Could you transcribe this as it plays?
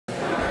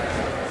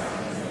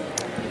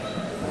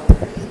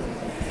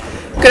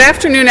Good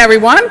afternoon,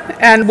 everyone,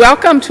 and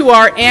welcome to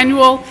our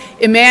annual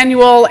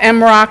Emanuel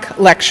Emroch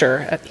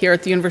Lecture here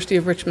at the University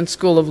of Richmond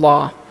School of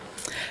Law.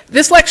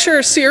 This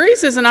lecture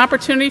series is an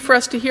opportunity for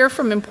us to hear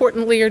from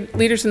important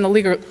leaders in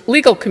the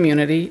legal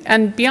community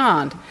and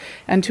beyond,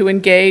 and to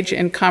engage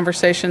in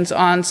conversations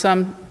on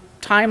some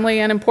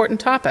timely and important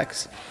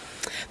topics.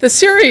 The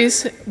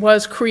series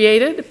was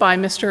created by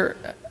Mr.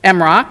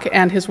 Emroch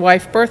and his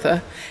wife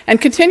Bertha, and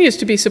continues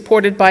to be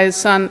supported by his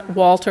son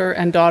Walter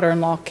and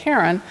daughter-in-law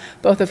Karen,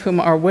 both of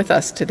whom are with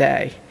us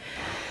today.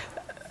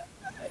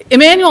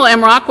 Emanuel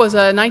Emroch was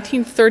a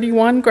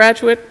 1931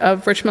 graduate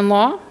of Richmond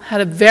Law, had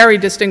a very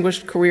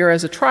distinguished career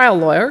as a trial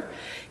lawyer.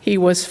 He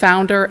was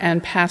founder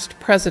and past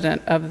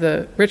president of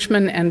the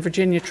Richmond and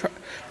Virginia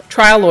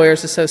Trial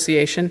Lawyers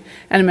Association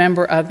and a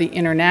member of the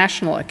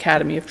International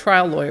Academy of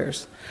Trial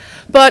Lawyers.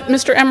 But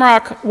Mr.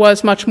 Emroch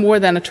was much more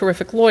than a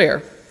terrific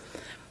lawyer.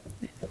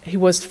 He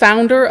was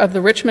founder of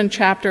the Richmond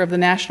chapter of the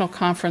National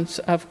Conference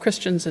of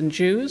Christians and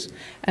Jews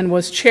and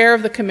was chair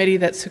of the committee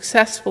that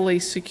successfully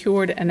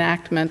secured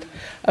enactment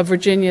of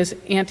Virginia's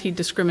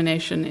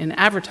anti-discrimination in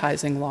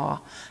advertising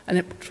law, and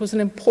it was an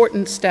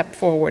important step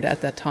forward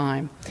at that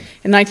time.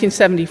 In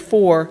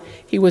 1974,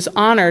 he was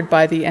honored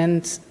by the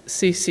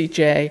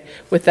NCCJ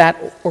with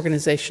that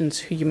organization's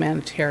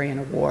humanitarian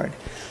award.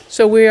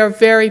 So we are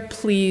very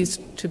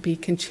pleased to be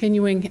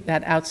continuing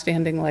that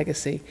outstanding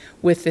legacy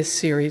with this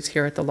series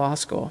here at the law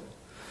school.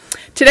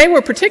 Today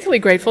we're particularly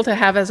grateful to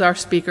have as our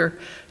speaker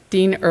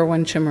Dean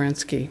Erwin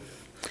Chemerinsky.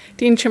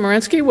 Dean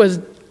Chemerinsky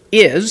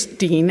is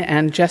Dean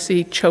and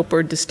Jesse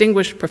Choper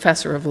Distinguished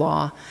Professor of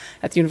Law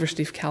at the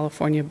University of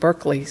California,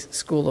 Berkeley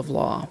School of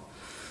Law.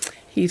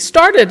 He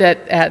started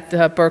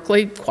at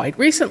Berkeley quite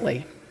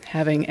recently,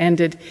 having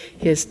ended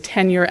his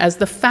tenure as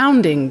the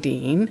founding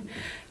dean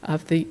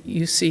of the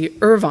UC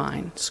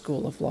Irvine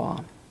School of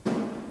Law.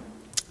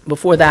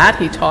 Before that,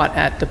 he taught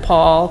at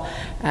DePaul,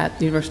 at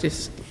the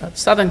University of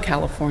Southern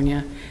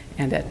California,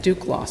 and at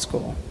Duke Law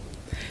School.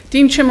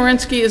 Dean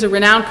Chemerinsky is a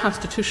renowned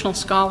constitutional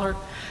scholar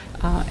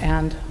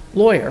and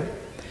lawyer.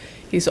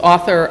 He's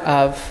author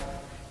of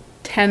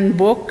 10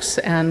 books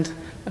and,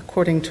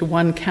 according to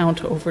one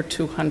count, over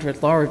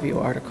 200 law review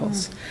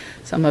articles.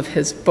 Some of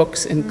his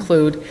books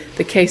include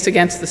The Case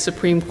Against the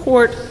Supreme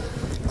Court,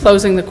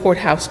 Closing the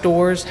Courthouse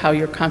Doors, How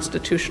Your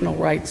Constitutional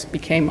Rights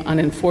Became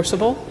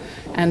Unenforceable,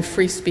 and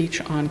Free Speech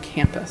on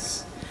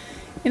Campus.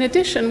 In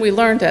addition, we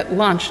learned at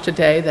lunch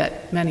today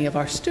that many of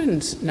our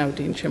students know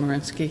Dean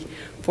Chemerinsky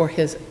for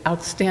his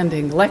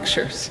outstanding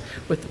lectures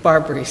with the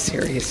Barbary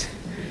series.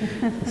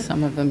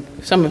 Some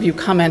of you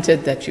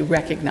commented that you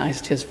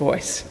recognized his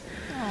voice.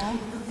 Aww.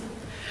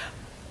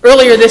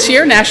 Earlier this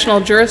year, National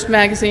Jurist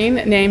magazine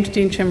named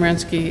Dean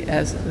Chemerinsky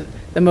as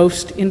the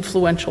most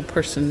influential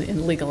person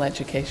in legal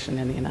education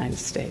in the United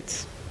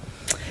States.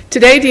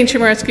 Today, Dean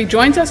Chemerinsky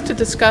joins us to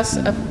discuss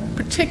a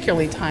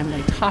particularly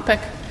timely topic,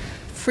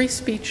 free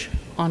speech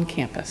on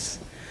campus.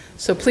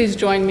 So please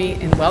join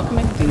me in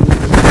welcoming Dean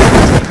Chemerinsky.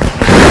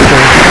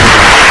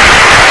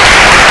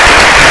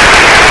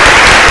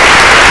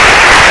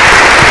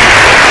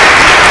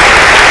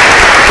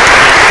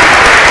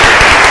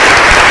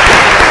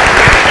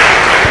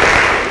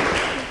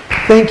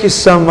 Thank you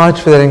so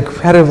much for that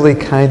incredibly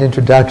kind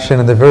introduction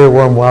and the very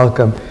warm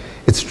welcome.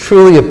 It's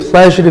truly a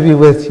pleasure to be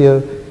with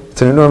you.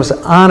 It's an enormous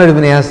honor to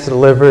be asked to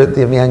deliver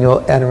the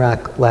Emanuel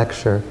Emroch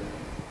Lecture.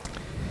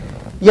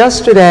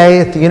 Yesterday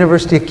at the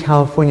University of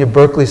California,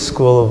 Berkeley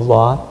School of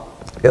Law,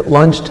 at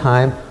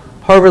lunchtime,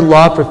 Harvard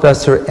Law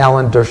professor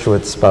Alan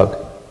Dershowitz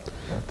spoke.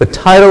 The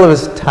title of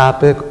his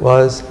topic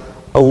was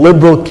A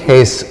Liberal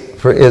Case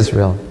for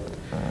Israel.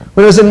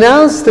 When it was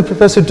announced that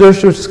Professor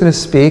Dershowitz was going to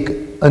speak,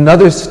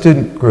 another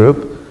student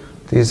group,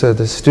 these are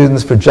the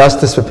Students for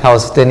Justice for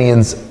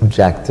Palestinians,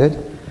 objected.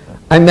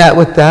 I met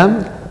with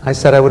them. I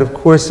said I would, of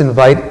course,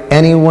 invite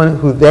anyone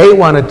who they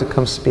wanted to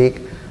come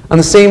speak on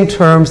the same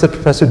terms that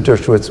Professor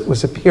Dershowitz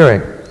was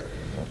appearing.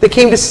 They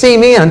came to see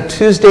me on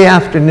Tuesday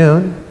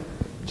afternoon,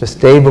 just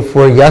day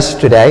before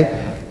yesterday,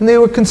 and they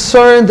were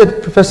concerned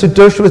that Professor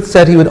Dershowitz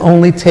said he would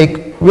only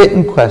take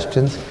written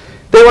questions.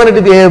 They wanted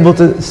to be able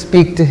to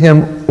speak to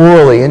him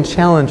orally and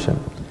challenge him.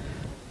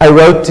 I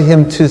wrote to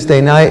him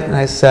Tuesday night and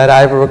I said, I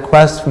have a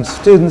request from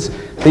students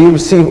that you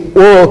receive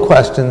oral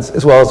questions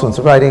as well as ones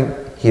writing.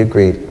 He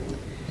agreed.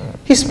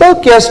 He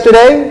spoke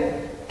yesterday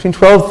between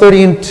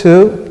 12:30 and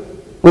 2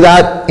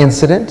 without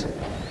incident.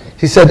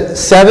 He said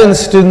 7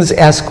 students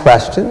asked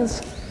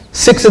questions.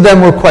 6 of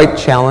them were quite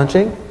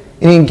challenging,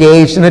 and he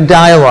engaged in a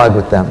dialogue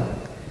with them.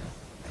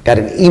 I got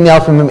an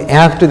email from him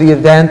after the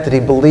event that he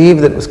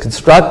believed that it was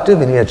constructive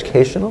and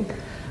educational.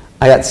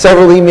 I got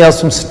several emails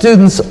from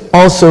students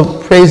also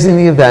praising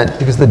the event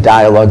because of the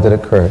dialogue that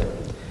occurred.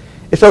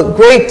 It felt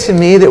great to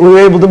me that we were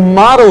able to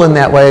model in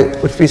that way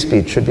what free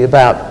speech should be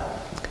about.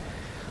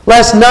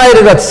 Last night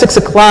at about 6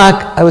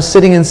 o'clock, I was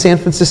sitting in San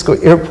Francisco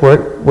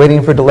airport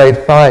waiting for a delayed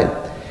flight,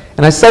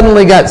 and I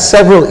suddenly got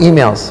several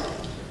emails.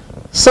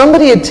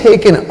 Somebody had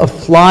taken a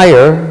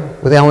flyer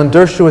with Alan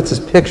Dershowitz's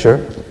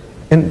picture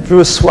and drew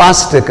a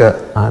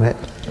swastika on it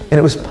and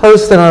it was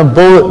posted on a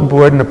bulletin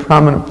board in a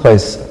prominent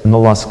place in the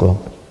law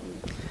school.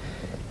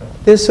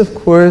 This, of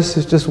course,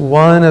 is just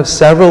one of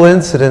several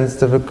incidents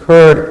that have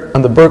occurred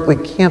on the Berkeley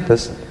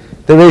campus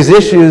that raise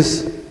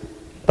issues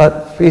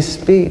about free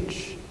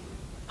speech,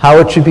 how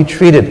it should be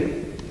treated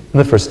in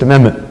the First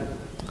Amendment.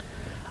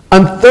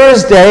 On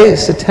Thursday,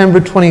 September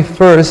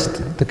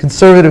 21st, the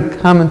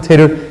conservative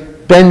commentator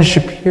Ben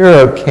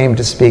Shapiro came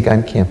to speak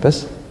on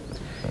campus.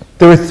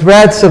 There were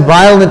threats of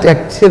violent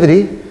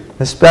activity,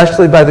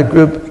 especially by the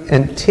group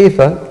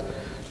Antifa,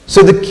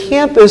 so the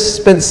campus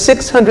spent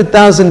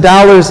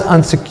 $600,000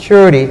 on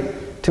security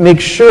to make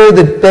sure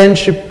that Ben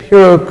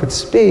Shapiro could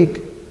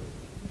speak,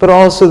 but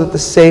also that the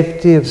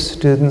safety of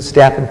students,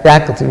 staff, and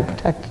faculty were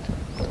protected.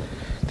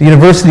 The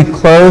university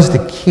closed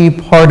a key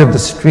part of the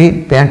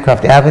street,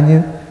 Bancroft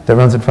Avenue, that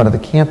runs in front of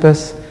the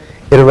campus.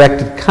 It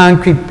erected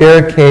concrete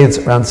barricades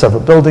around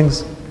several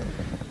buildings,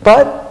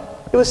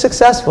 but it was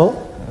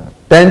successful.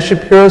 Ben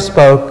Shapiro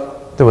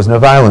spoke. There was no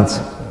violence.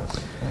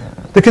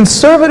 The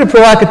conservative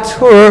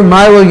provocateur,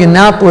 Milo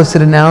Yiannopoulos,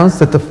 had announced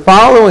that the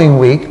following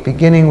week,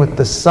 beginning with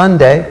the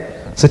Sunday,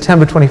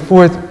 September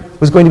 24th,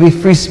 was going to be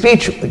free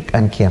speech week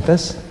on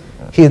campus.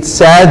 He had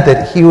said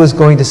that he was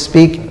going to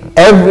speak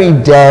every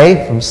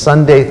day from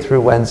Sunday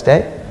through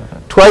Wednesday,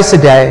 twice a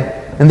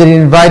day, and that he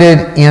invited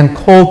Ann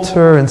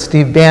Coulter and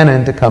Steve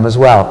Bannon to come as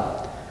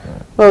well.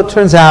 Well, it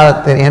turns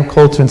out that Ann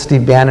Coulter and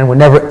Steve Bannon were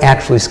never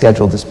actually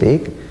scheduled to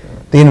speak.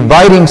 The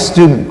inviting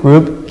student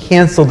group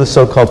canceled the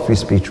so-called Free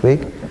Speech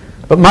Week.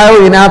 But Milo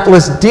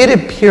Yiannopoulos did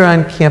appear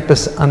on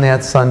campus on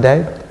that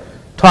Sunday,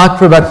 talked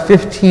for about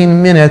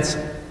 15 minutes,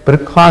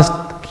 but it cost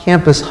the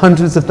campus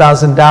hundreds of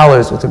thousands of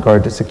dollars with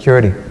regard to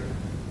security.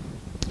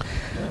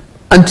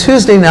 On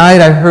Tuesday night,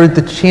 I heard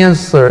the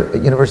chancellor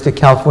at University of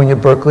California,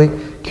 Berkeley,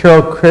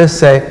 Carol Chris,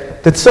 say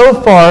that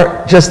so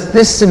far, just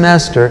this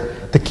semester,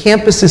 the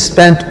campus has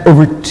spent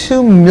over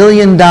 $2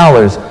 million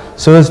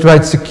so as to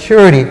provide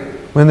security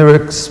when there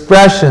were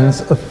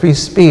expressions of free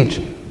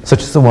speech,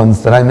 such as the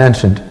ones that I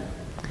mentioned.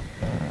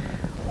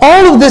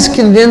 All of this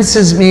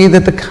convinces me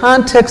that the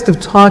context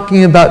of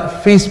talking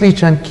about free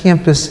speech on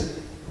campus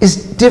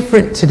is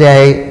different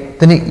today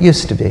than it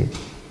used to be.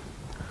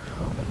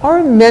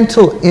 Our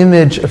mental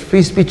image of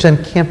free speech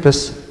on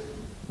campus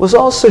was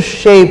also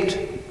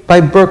shaped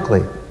by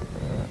Berkeley.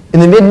 In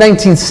the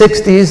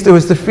mid-1960s, there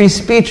was the free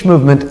speech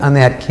movement on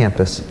that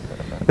campus.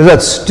 It was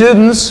about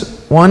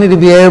students wanting to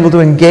be able to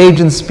engage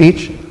in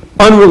speech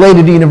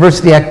unrelated to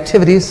university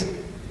activities,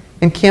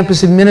 and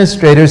campus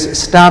administrators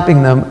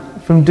stopping them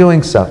from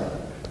doing so.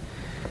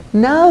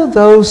 Now,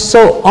 though,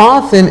 so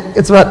often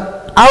it's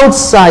about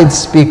outside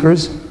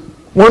speakers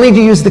wanting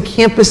to use the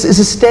campus as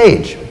a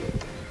stage.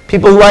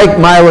 People like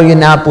Milo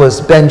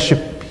Yiannopoulos, Ben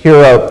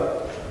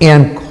Shapiro,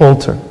 Ann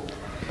Coulter.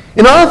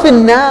 And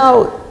often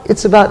now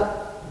it's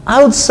about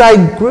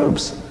outside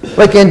groups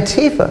like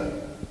Antifa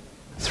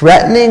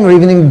threatening or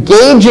even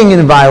engaging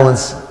in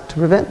violence to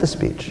prevent the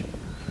speech.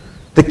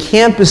 The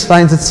campus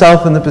finds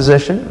itself in the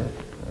position,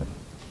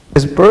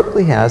 as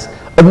Berkeley has,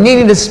 of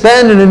needing to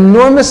spend an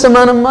enormous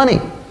amount of money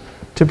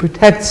to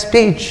protect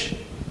speech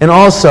and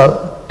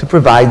also to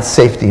provide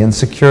safety and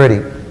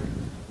security.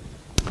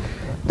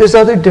 There's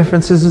other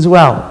differences as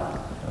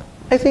well.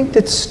 I think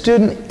that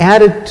student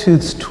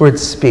attitudes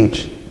towards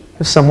speech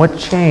have somewhat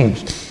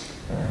changed.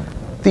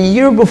 The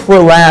year before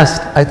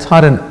last, I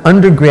taught an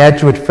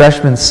undergraduate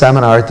freshman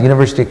seminar at the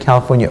University of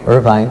California,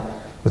 Irvine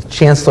with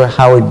Chancellor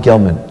Howard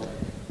Gilman.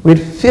 We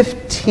had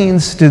 15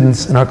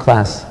 students in our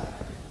class.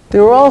 They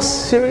were all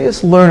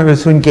serious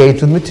learners who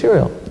engaged with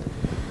material.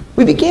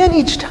 We began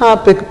each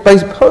topic by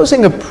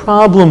posing a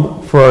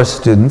problem for our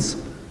students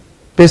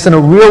based on a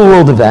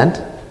real-world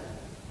event.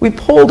 We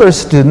polled our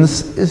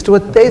students as to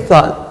what they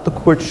thought the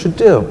court should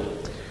do.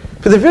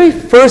 For the very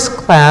first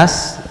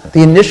class,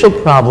 the initial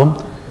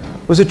problem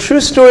was a true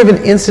story of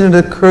an incident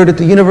that occurred at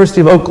the University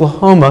of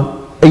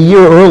Oklahoma a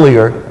year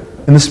earlier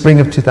in the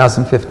spring of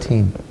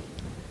 2015.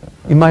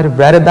 You might have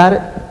read about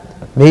it,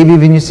 maybe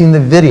even you've seen the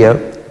video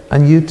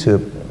on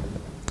YouTube.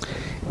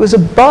 It was a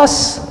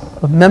bus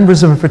of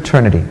members of a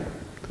fraternity.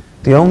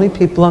 The only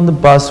people on the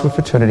bus were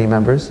fraternity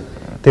members.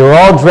 They were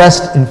all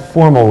dressed in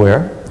formal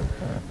wear.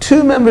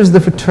 Two members of the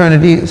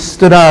fraternity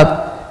stood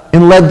up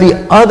and led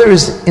the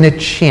others in a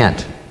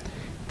chant.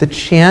 The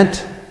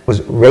chant was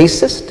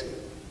racist,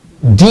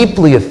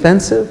 deeply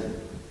offensive,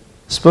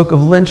 spoke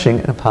of lynching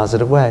in a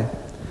positive way.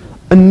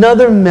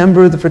 Another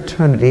member of the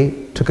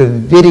fraternity took a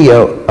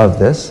video of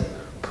this,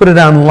 put it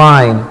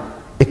online.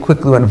 It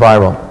quickly went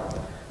viral.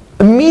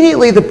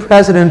 Immediately, the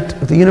president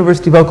of the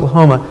University of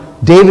Oklahoma,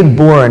 David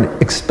Boren,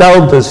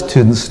 expelled those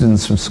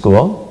students from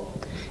school,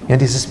 and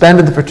he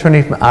suspended the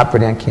fraternity from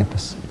operating on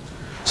campus.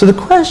 So the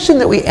question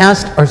that we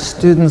asked our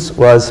students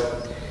was,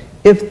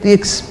 if the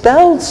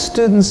expelled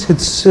students had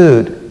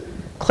sued,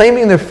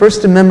 claiming their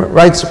First Amendment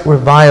rights were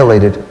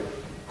violated,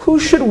 who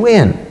should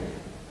win?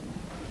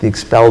 The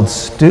expelled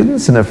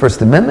students in their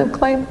First Amendment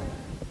claim,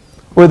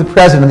 or the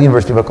president of the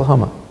University of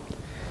Oklahoma?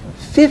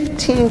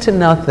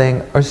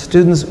 15-0, our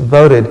students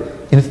voted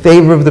in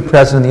favor of the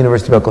president of the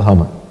University of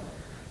Oklahoma.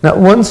 Not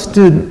one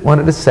student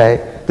wanted to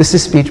say, this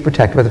is speech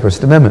protected by the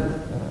First Amendment.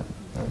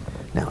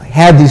 Now,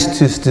 had these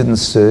two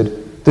students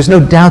sued, there's no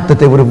doubt that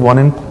they would have won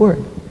in court.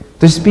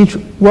 Their speech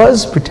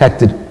was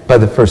protected by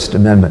the First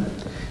Amendment.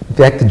 In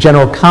fact, the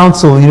general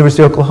counsel of the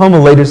University of Oklahoma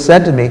later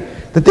said to me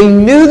that they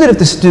knew that if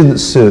the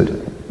students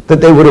sued,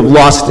 that they would have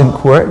lost in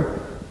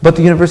court, but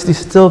the university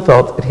still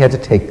felt it had to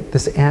take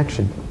this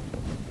action.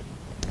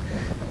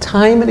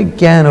 Time and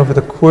again over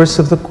the course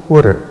of the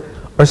quarter,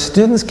 our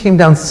students came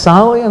down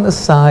solidly on the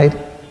side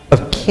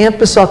of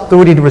campus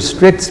authority to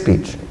restrict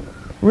speech.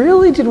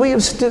 Rarely did we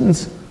have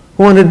students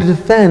who wanted to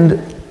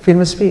defend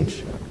freedom of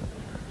speech.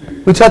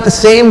 We taught the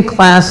same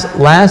class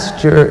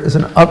last year as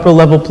an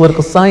upper-level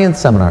political science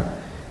seminar.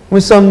 We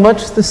saw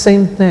much the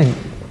same thing.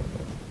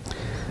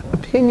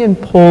 Opinion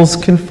polls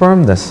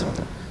confirm this.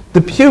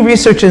 The Pew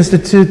Research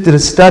Institute did a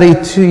study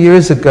 2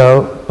 years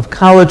ago of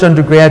college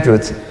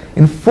undergraduates,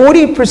 and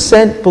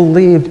 40%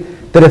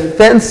 believed that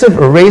offensive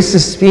or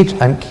racist speech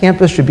on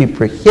campus should be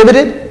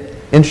prohibited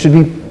and should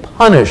be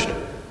punished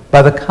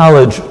by the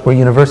college or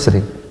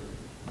university.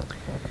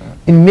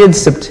 In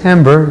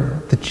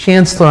mid-September, the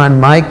chancellor on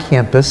my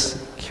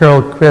campus,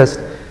 Carol Christ,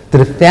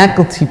 did a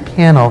faculty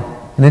panel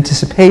in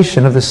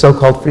anticipation of the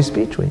so-called Free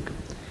Speech Week.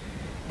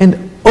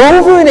 And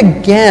over and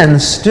again,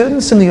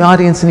 students in the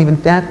audience and even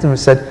faculty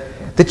members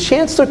said that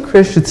Chancellor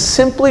Christ should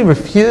simply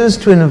refuse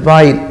to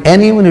invite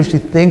anyone who she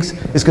thinks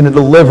is going to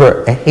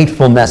deliver a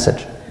hateful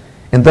message.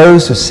 And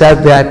those who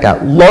said that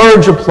got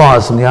large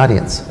applause from the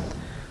audience.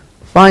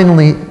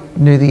 Finally,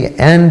 near the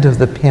end of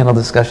the panel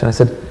discussion, I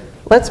said,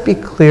 let's be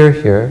clear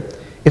here.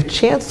 If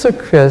Chancellor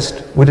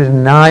Christ were to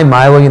deny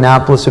Milo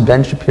Yiannopoulos or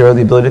Ben Shapiro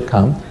the ability to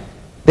come,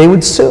 they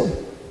would sue.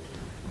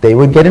 They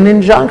would get an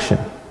injunction.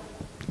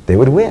 They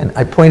would win.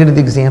 I pointed to the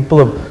example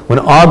of when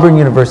Auburn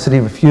University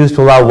refused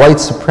to allow white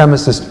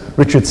supremacist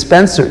Richard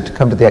Spencer to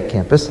come to that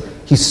campus.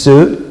 He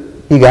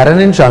sued. He got an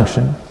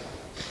injunction.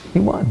 He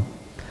won.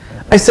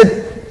 I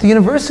said, the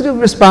university was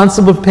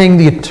responsible for paying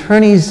the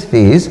attorney's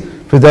fees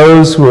for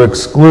those who are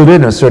excluded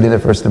and asserting their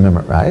First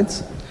Amendment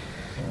rights.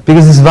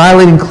 Because it's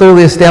violating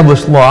clearly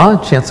established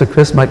law, Chancellor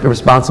Christ might be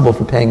responsible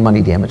for paying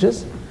money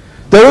damages.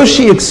 Those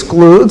she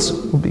excludes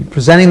will be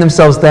presenting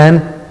themselves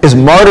then as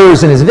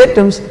martyrs and as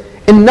victims,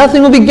 and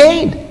nothing will be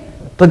gained.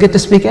 They'll get to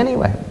speak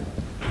anyway.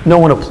 No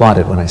one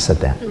applauded when I said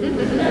that.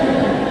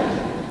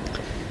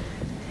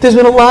 There's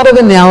been a lot of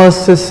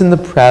analysis in the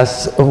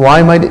press of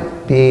why might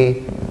it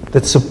be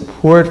that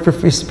support for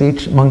free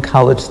speech among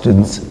college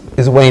students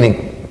is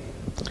waning.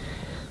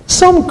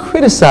 Some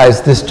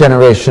criticize this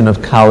generation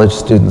of college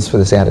students for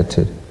this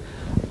attitude.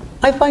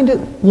 I find it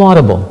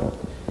laudable.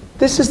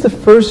 This is the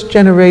first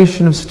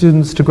generation of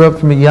students to grow up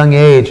from a young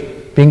age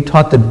being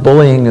taught that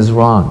bullying is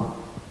wrong.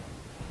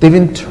 They've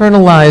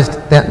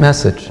internalized that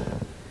message.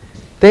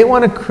 They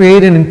want to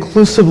create an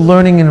inclusive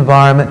learning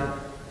environment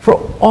for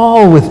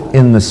all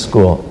within the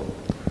school.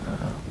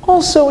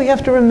 Also, we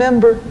have to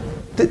remember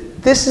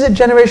that this is a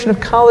generation of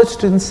college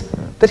students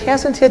that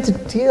hasn't had to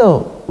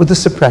deal with the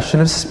suppression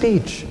of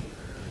speech,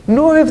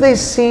 nor have they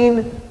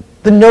seen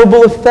the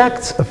noble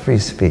effects of free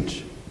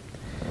speech.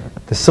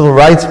 The civil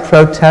rights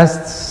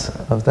protests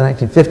of the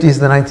 1950s,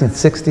 the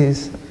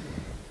 1960s,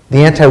 the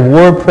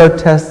anti-war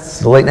protests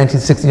of the late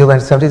 1960s, early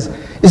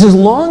 1970s, is as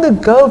long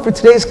ago for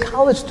today's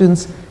college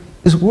students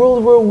as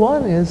World War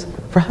I is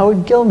for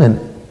Howard Gilman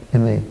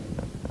and me.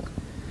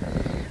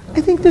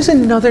 I think there's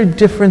another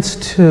difference,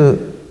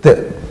 too,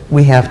 that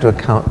we have to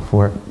account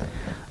for.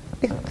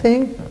 I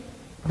think,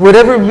 for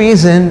whatever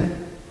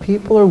reason,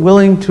 people are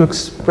willing to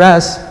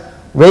express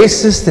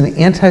racist and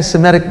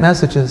anti-Semitic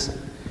messages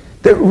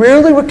that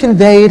rarely were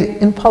conveyed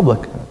in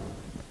public.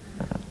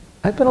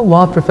 I've been a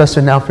law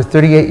professor now for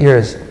 38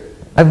 years.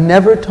 I've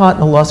never taught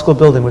in a law school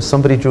building where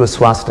somebody drew a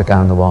swastika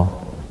on the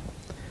wall.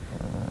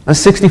 I'm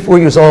 64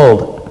 years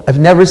old. I've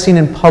never seen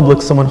in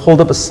public someone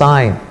hold up a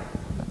sign.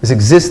 This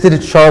existed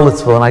at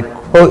Charlottesville, and I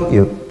quote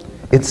you,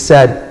 it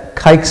said,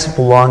 "Kikes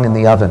belong in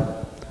the oven."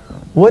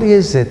 What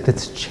is it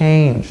that's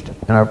changed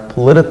in our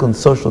political and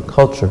social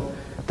culture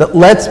that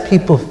lets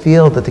people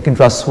feel that they can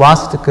draw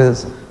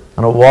swastikas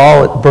on a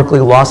wall at Berkeley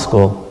Law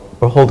School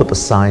or hold up a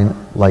sign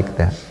like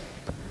that?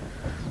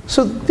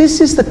 So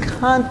this is the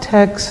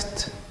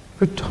context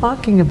for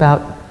talking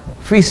about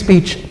free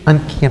speech on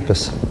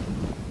campus.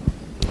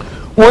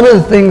 One of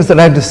the things that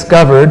I've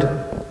discovered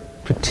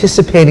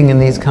participating in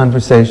these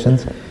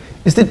conversations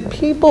is that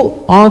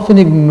people often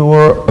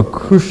ignore a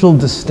crucial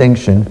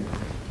distinction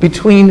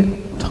between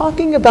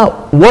talking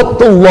about what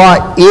the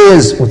law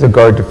is with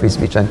regard to free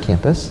speech on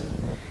campus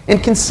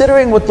and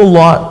considering what the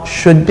law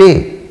should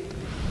be.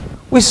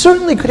 We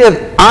certainly could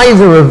have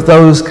either of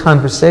those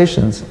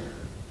conversations,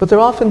 but they're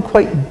often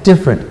quite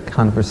different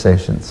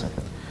conversations.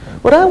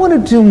 What I want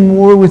to do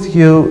more with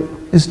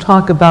you is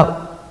talk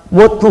about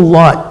what the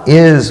law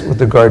is with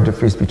regard to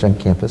free speech on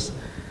campus.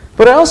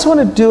 What I also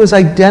want to do is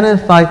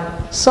identify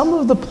some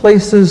of the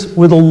places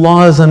where the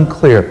law is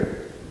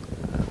unclear,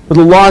 where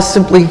the law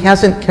simply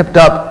hasn't kept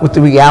up with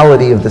the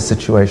reality of the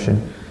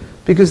situation,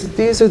 because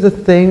these are the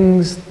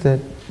things that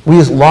we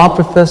as law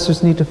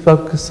professors need to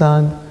focus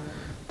on,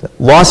 that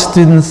law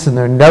students and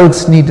their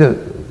notes need to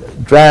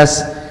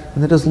address,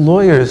 and that as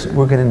lawyers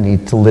we're going to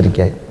need to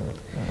litigate.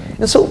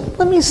 And so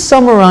let me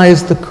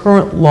summarize the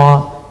current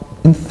law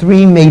in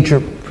three major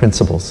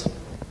principles.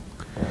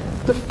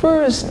 The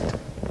first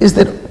is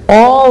that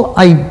all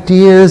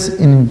ideas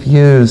and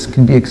views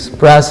can be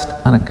expressed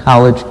on a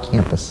college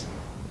campus,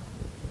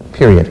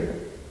 period.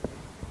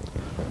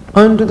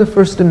 Under the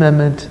First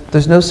Amendment,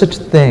 there's no such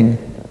thing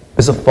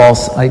as a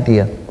false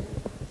idea.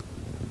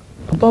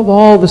 Above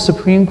all, the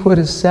Supreme Court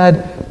has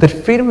said that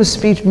freedom of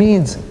speech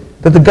means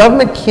that the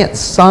government can't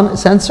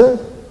censor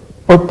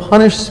or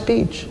punish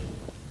speech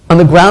on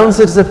the grounds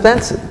that it's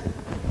offensive,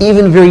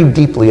 even very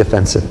deeply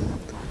offensive.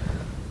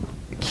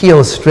 A key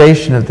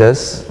illustration of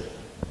this,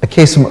 a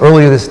case from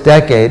earlier this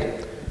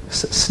decade,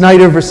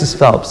 Snyder versus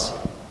Phelps.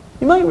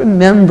 You might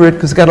remember it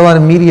because it got a lot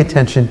of media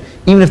attention,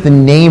 even if the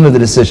name of the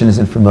decision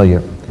isn't familiar.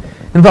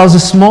 It involves a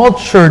small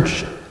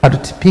church out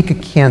of Topeka,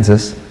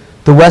 Kansas,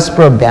 the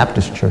Westboro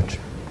Baptist Church.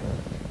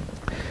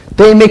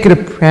 They make it a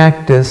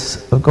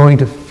practice of going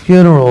to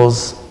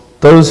funerals,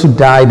 those who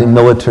died in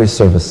military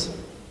service.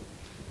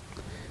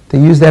 They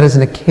use that as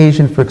an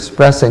occasion for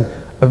expressing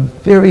a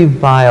very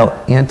vile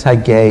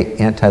anti-gay,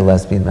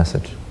 anti-lesbian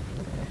message.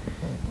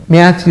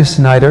 Matthew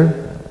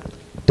Snyder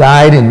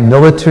died in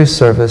military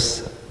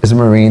service as a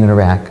Marine in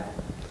Iraq.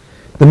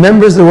 The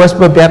members of the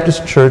Westboro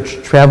Baptist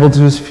Church traveled to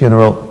his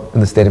funeral in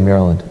the state of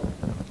Maryland.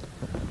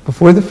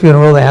 Before the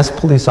funeral, they asked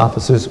police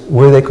officers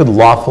where they could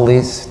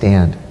lawfully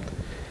stand.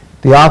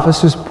 The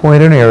officers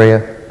pointed an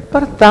area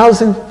about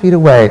 1,000 feet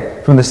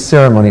away from the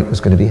ceremony that was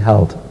going to be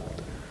held.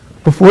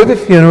 Before the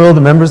funeral,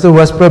 the members of the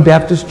Westboro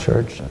Baptist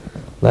Church,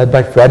 led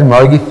by Fred and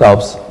Margie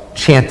Phelps,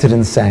 chanted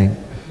and sang.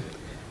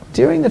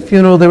 During the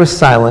funeral, they were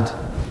silent,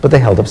 but they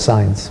held up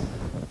signs.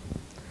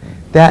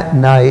 That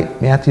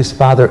night, Matthew's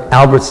father,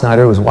 Albert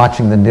Snyder, was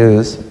watching the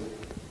news.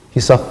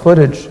 He saw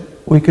footage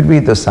where he could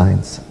read those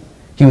signs.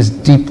 He was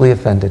deeply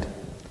offended.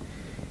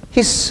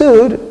 He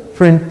sued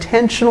for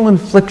intentional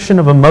infliction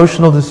of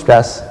emotional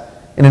distress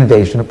and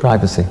invasion of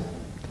privacy.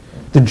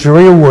 The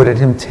jury awarded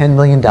him $10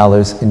 million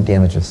in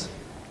damages.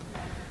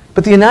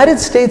 But the United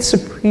States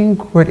Supreme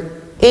Court,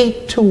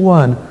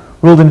 8-1,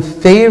 ruled in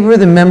favor of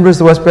the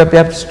members of the Westboro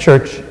Baptist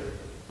Church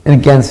and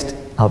against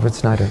Albert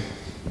Snyder.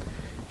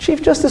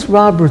 Chief Justice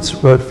Roberts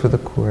wrote for the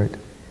court,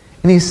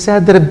 and he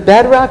said that a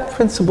bedrock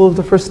principle of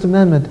the First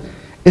Amendment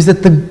is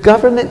that the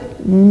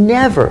government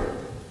never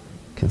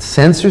can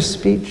censor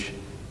speech,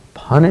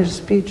 punish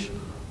speech,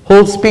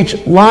 hold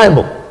speech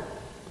liable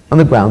on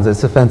the grounds that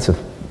it's offensive.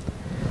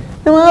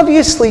 Now,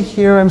 obviously,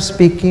 here I'm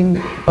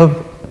speaking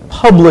of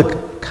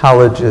public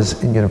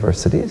colleges and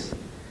universities.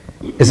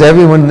 As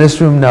everyone in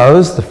this room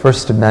knows, the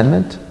First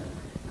Amendment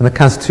and the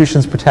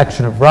Constitution's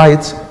protection of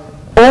rights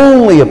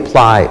only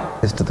apply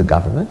as to the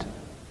government.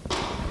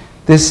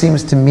 This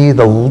seems to me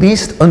the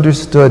least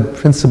understood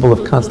principle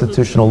of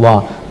constitutional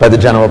law by the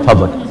general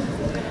public.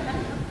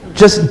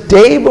 Just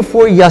day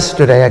before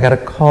yesterday, I got a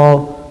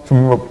call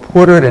from a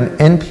reporter at an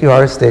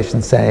NPR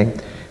station saying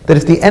that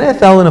if the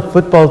NFL and a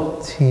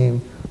football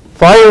team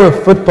fire a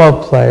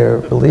football player,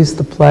 release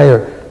the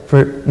player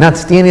for not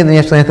standing in the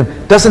national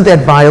anthem, doesn't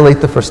that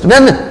violate the First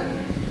Amendment?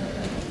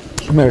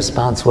 My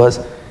response was,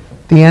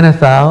 the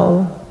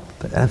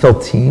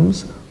NFL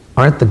teams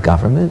aren't the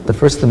government. The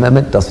First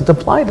Amendment doesn't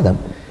apply to them.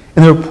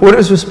 And the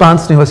reporter's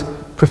response to me was,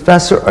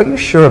 Professor, are you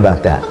sure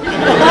about that?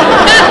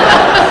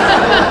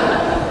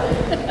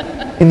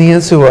 And the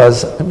answer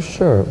was, I'm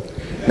sure.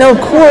 Now,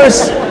 of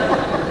course,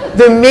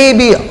 there may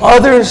be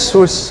other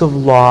sources of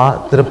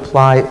law that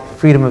apply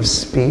freedom of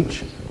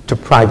speech to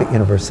private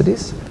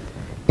universities.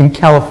 In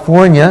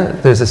California,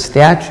 there's a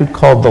statute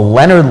called the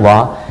Leonard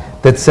Law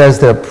that says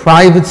that a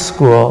private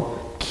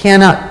school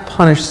cannot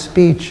punish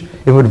speech.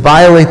 It would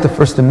violate the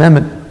First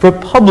Amendment for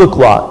a public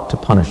law to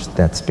punish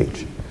that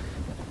speech.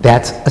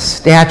 That's a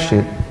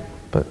statute,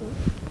 but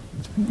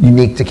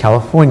unique to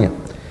California.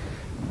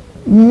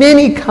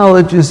 Many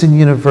colleges and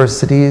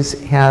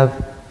universities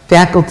have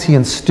faculty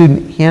and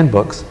student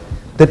handbooks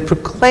that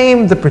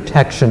proclaim the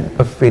protection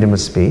of freedom of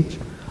speech.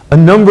 A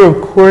number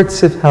of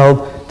courts have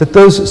held that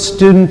those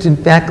student and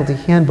faculty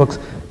handbooks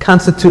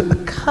constitute a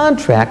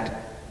contract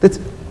that's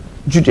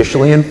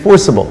judicially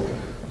enforceable.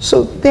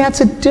 So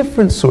that's a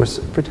different source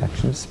of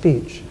protection of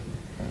speech.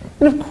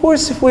 And of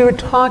course, if we were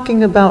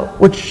talking about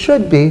what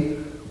should be,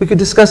 we could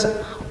discuss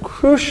how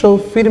crucial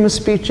freedom of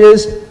speech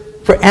is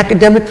for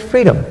academic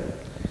freedom.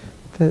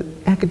 That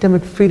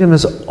academic freedom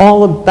is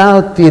all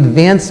about the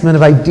advancement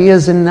of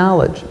ideas and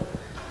knowledge.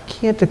 It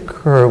can't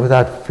occur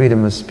without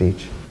freedom of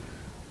speech.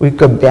 We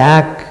go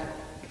back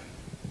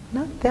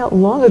not that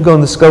long ago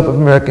in the scope of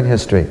American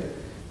history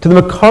to the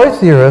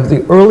McCarthy era of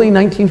the early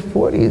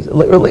 1940s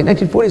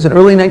and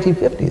early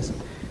 1950s,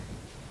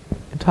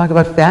 and talk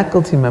about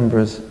faculty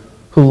members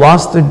who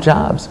lost their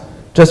jobs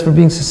just for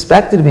being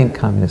suspected of being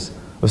communists,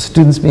 of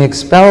students being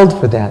expelled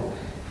for that.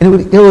 And it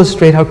would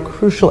illustrate how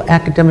crucial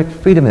academic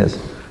freedom is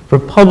for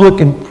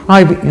public and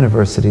private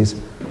universities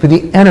for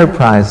the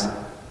enterprise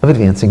of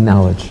advancing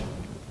knowledge.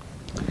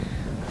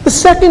 The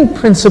second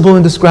principle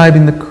in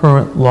describing the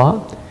current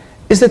law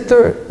is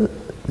that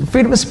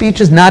freedom of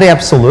speech is not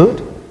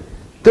absolute.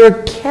 There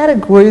are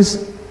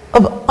categories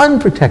of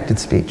unprotected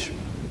speech.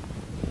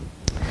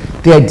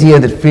 The idea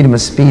that freedom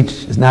of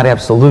speech is not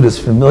absolute is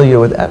familiar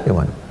with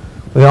everyone.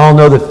 We all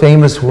know the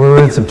famous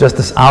words of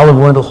Justice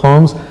Oliver Wendell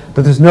Holmes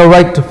that there's no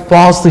right to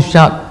falsely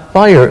shout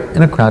fire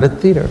in a crowded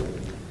theater.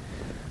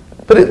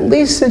 But at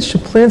least since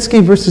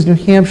Chaplinsky versus New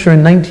Hampshire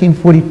in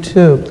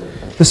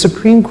 1942, the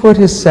Supreme Court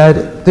has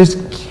said there's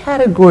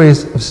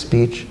categories of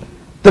speech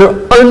that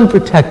are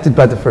unprotected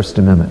by the First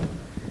Amendment.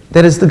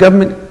 That is, the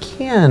government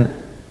can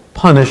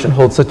punish and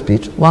hold such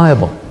speech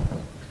liable.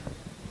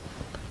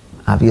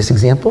 Obvious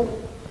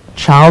example,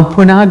 child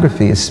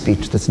pornography is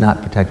speech that's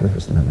not protected by the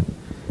First Amendment.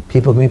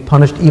 People can be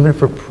punished even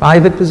for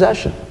private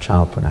possession of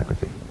child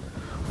pornography.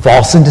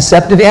 False and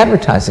deceptive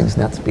advertising is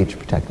not speech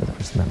protected by the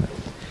First Amendment.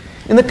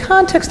 In the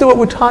context of what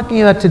we're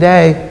talking about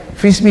today,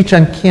 free speech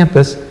on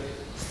campus,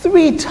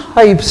 three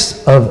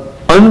types of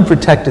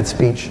unprotected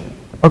speech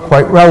are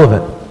quite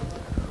relevant.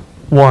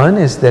 One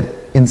is that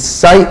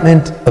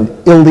incitement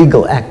of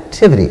illegal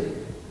activity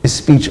is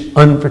speech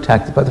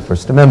unprotected by the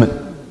First Amendment.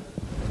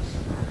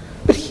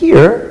 But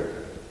here,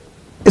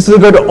 as we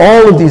go to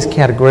all of these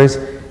categories,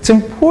 it's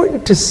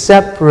important to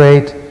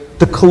separate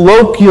the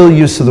colloquial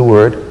use of the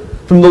word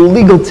from the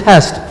legal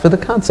test for the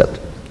concept.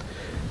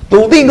 The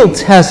legal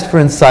test for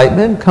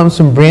incitement comes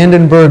from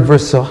Brandenburg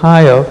versus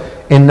Ohio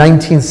in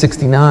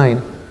 1969,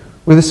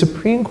 where the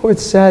Supreme Court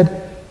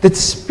said that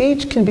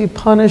speech can be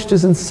punished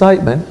as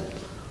incitement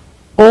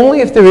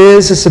only if there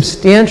is a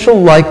substantial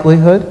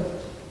likelihood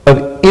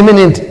of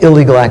imminent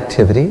illegal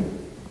activity,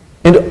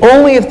 and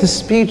only if the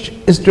speech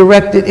is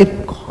directed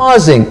at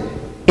causing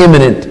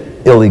imminent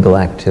illegal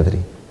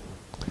activity.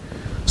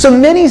 So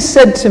many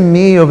said to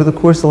me over the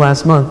course of the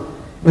last month,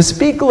 if a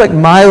speaker like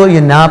Milo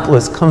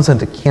Yiannopoulos comes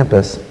onto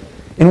campus,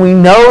 and we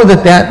know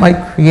that that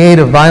might create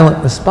a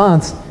violent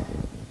response,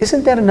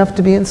 isn't that enough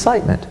to be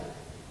incitement?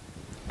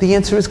 The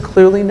answer is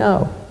clearly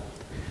no.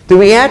 The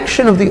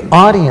reaction of the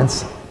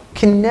audience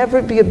can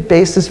never be a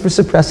basis for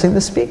suppressing the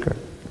speaker.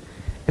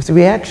 If the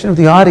reaction of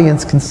the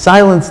audience can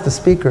silence the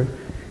speaker,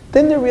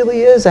 then there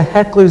really is a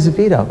heckler's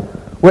veto,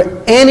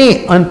 where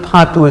any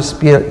unpopular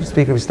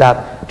speaker is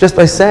stopped just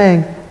by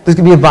saying there's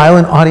going to be a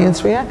violent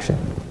audience reaction.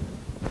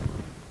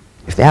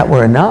 If that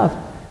were enough,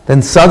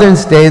 then southern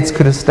states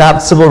could have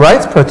stopped civil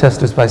rights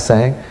protesters by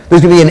saying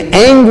there's going to be an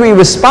angry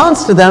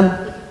response to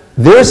them,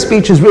 their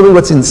speech is really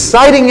what's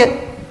inciting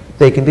it,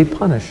 they can be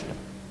punished.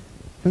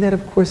 And that,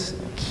 of course,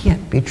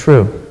 can't be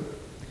true.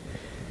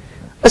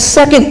 A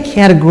second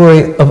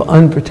category of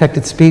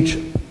unprotected speech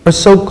are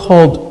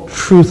so-called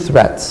true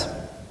threats.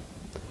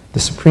 The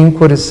Supreme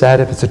Court has said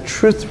if it's a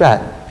true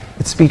threat,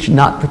 it's speech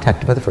not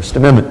protected by the First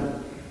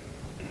Amendment.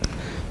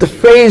 The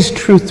phrase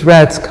true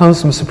threats comes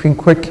from a Supreme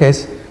Court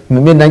case in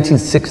the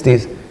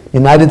mid-1960s,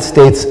 United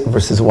States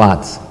versus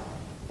Watts.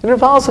 It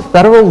involves a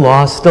federal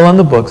law still on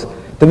the books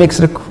that makes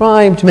it a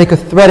crime to make a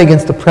threat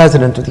against the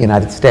President of the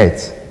United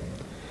States.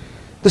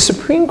 The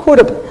Supreme Court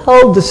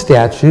upheld the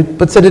statute,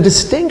 but said a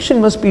distinction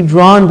must be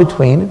drawn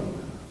between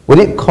what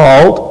it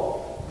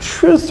called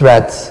true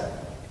threats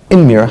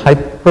and mere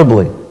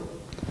hyperbole.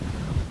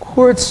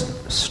 Courts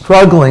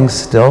struggling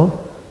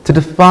still to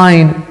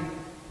define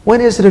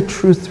when is it a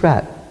true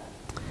threat.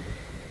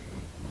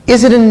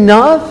 Is it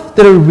enough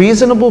that a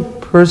reasonable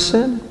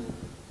person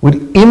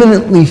would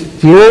imminently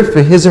fear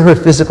for his or her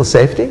physical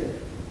safety?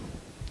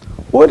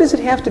 Or does it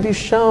have to be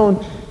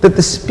shown that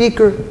the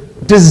speaker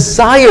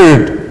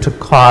desired to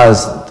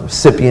cause the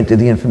recipient of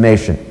the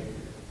information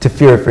to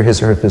fear for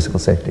his or her physical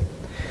safety?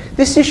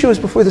 This issue was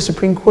before the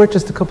Supreme Court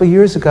just a couple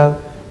years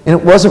ago, and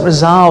it wasn't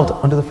resolved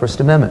under the First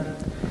Amendment.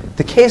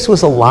 The case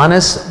was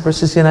Alanis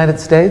versus the United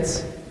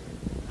States.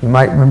 You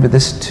might remember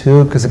this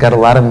too, because it got a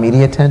lot of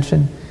media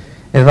attention.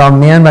 It involved a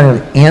man by the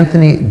name of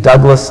Anthony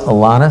Douglas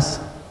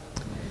Alanis.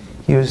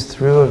 He was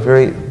through a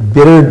very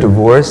bitter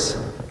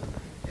divorce.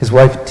 His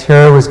wife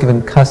Tara was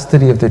given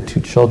custody of their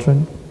 2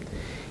 children.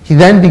 He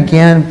then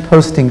began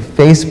posting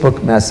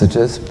Facebook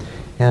messages,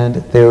 and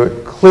they were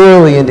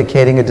clearly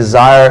indicating a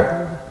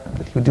desire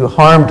that he would do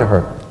harm to her.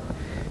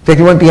 In fact,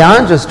 he went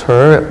beyond just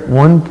her. At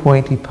one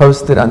point, he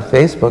posted on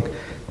Facebook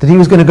that he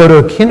was going to go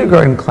to a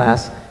kindergarten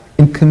class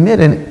and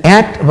commit an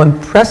act of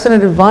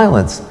unprecedented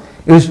violence.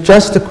 It was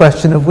just a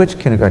question of which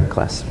kindergarten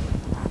class.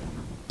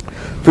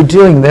 For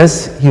doing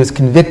this, he was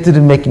convicted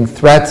of making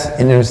threats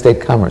in interstate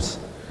commerce.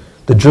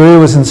 The jury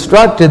was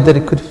instructed that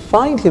it could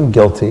find him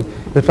guilty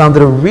if it found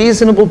that a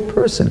reasonable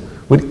person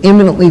would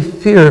imminently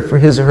fear for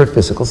his or her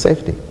physical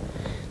safety.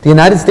 The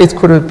United States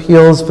Court of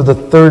Appeals for the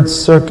Third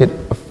Circuit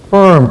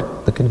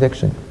affirmed the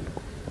conviction.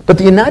 But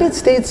the United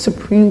States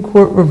Supreme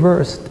Court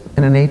reversed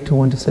in an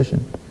 8-1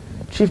 decision.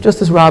 Chief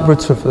Justice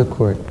Roberts for the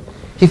court.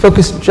 He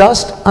focused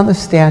just on the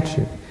statute.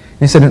 And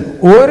he said in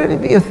order to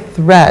be a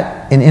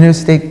threat in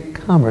interstate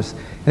commerce,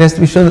 it has to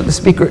be shown that the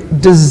speaker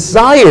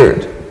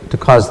desired to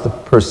cause the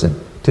person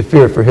to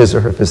fear for his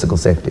or her physical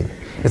safety.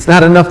 It's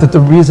not enough that the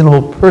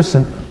reasonable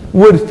person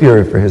would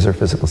fear for his or her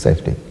physical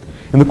safety.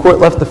 And the court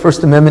left the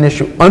First Amendment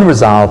issue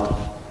unresolved.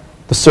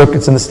 The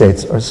circuits in the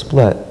states are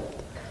split.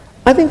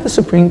 I think the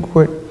Supreme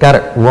Court got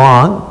it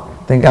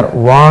wrong. They got it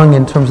wrong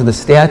in terms of the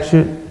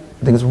statute.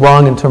 I think it's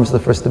wrong in terms of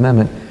the First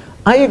Amendment.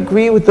 I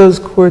agree with those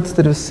courts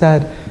that have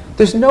said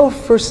there's no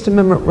First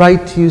Amendment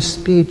right to use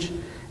speech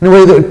in a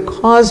way that would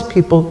cause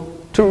people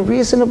to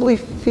reasonably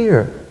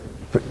fear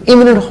for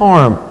imminent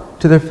harm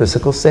to their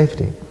physical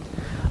safety.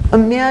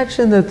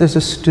 Imagine that there's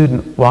a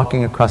student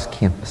walking across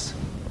campus.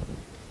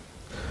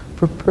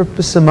 For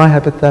purpose of my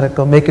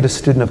hypothetical, make it a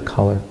student of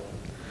color.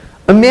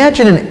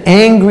 Imagine an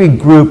angry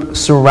group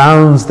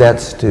surrounds that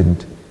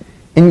student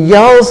and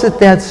yells at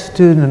that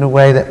student in a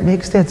way that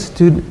makes that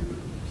student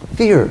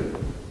fear,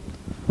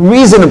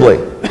 reasonably,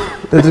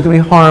 that there's going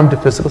to be harm to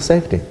physical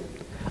safety.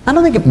 I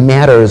don't think it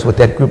matters what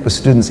that group of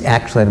students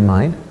actually had in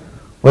mind,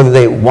 whether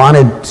they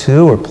wanted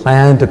to or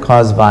planned to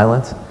cause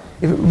violence.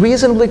 If it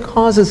reasonably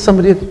causes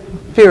somebody to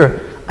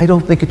fear, I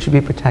don't think it should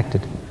be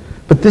protected.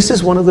 But this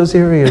is one of those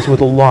areas where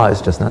the law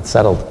is just not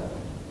settled.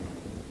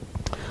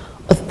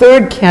 A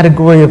third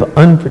category of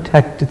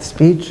unprotected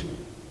speech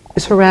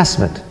is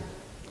harassment.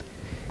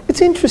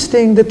 It's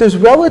interesting that there's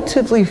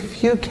relatively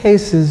few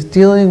cases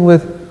dealing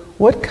with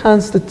what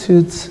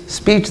constitutes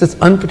speech that's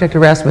unprotected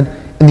harassment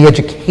in the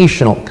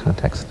educational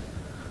context.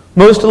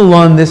 Most of the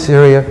law in this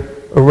area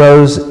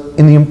arose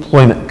in the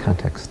employment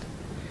context.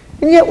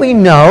 And yet we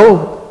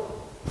know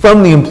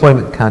from the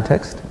employment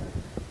context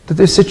that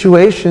there's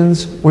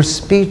situations where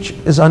speech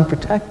is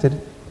unprotected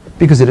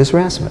because it is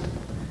harassment.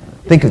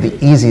 Think of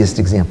the easiest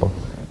example.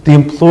 The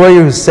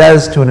employer who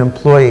says to an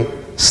employee,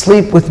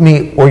 "Sleep with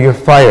me or you're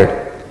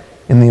fired,"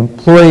 and the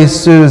employee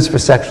sues for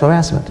sexual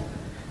harassment.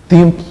 The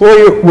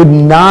employer would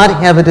not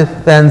have a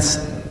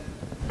defense,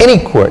 any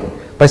court,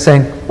 by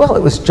saying, well,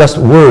 it was just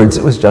words,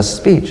 it was just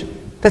speech.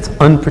 That's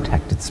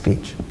unprotected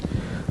speech.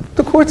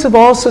 The courts have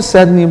also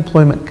said in the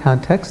employment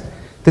context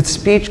that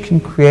speech can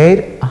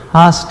create a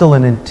hostile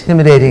and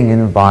intimidating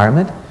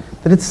environment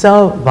that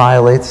itself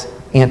violates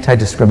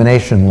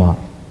anti-discrimination law.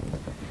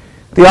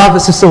 The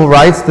Office of Civil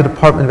Rights, the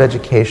Department of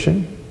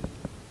Education,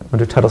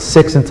 under Title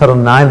VI and Title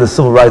IX of the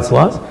Civil Rights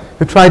Laws,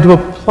 have tried to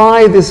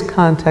apply this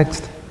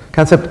concept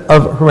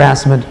of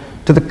harassment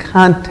to the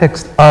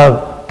context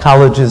of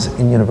colleges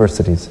and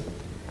universities.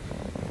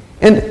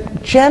 And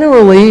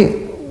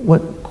generally,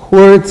 what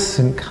courts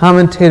and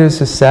commentators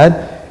have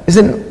said is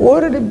that in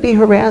order to be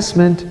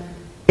harassment,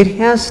 it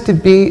has to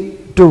be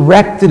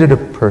directed at a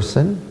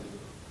person,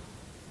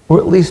 or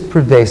at least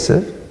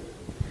pervasive,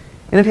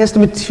 and it has to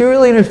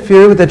materially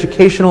interfere with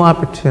educational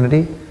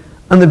opportunity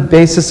on the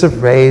basis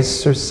of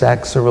race or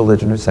sex or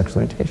religion or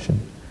sexual orientation.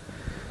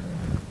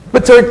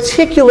 But to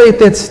articulate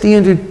that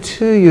standard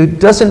to you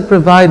doesn't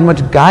provide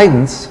much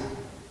guidance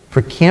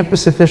for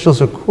campus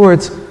officials or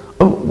courts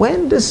of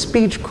when does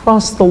speech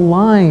cross the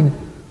line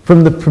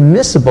from the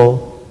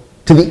permissible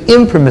to the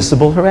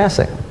impermissible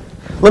harassing.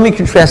 Let me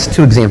contrast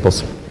two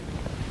examples.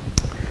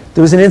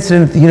 There was an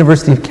incident at the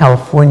University of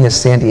California,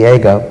 San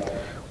Diego,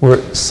 where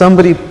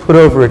somebody put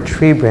over a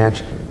tree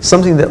branch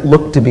something that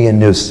looked to be a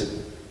noose.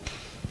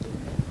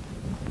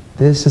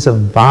 This is a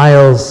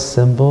vile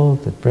symbol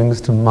that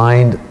brings to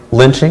mind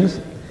lynchings,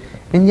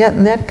 and yet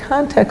in that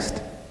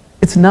context,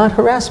 it's not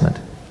harassment.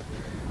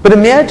 But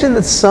imagine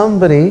that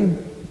somebody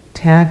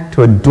tacked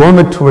to a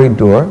dormitory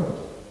door,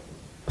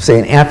 say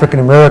an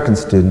African-American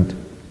student,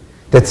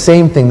 that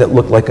same thing that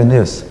looked like a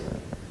noose.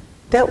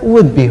 That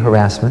would be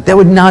harassment. That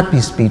would not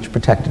be speech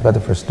protected by the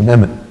First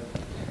Amendment.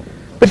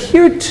 But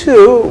here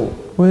too,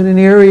 we're in an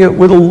area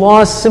where the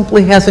law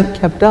simply hasn't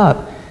kept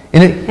up,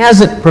 and it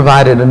hasn't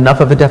provided enough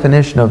of a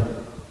definition of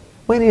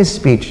when is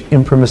speech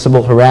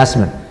impermissible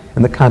harassment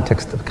in the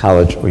context of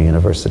college or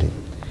university.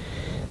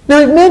 Now,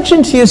 I've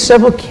mentioned to you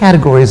several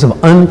categories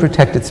of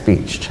unprotected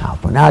speech: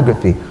 child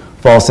pornography,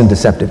 false and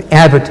deceptive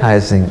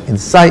advertising,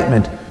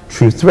 incitement,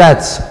 true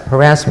threats,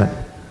 harassment.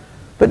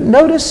 But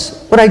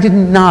notice what I did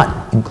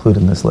not include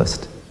in this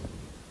list: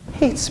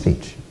 hate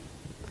speech.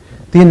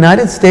 The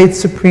United States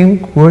Supreme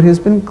Court has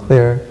been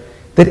clear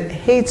that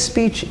hate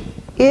speech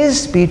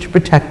is speech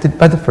protected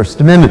by the First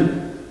Amendment.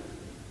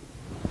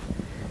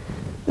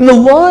 And the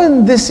law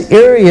in this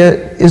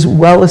area is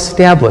well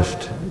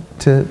established.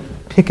 To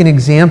pick an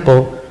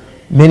example,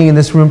 many in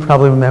this room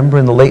probably remember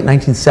in the late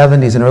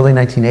 1970s and early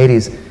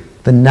 1980s,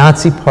 the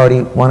Nazi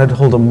Party wanted to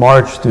hold a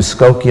march through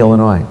Skokie,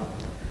 Illinois.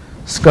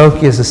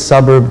 Skokie is a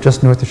suburb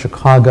just north of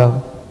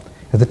Chicago.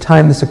 At the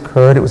time this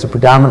occurred, it was a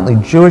predominantly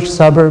Jewish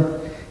suburb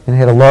and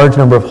had a large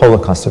number of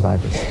Holocaust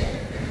survivors.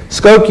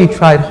 Skokie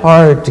tried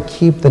hard to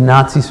keep the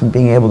Nazis from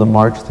being able to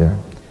march there.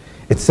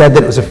 It said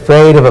that it was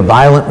afraid of a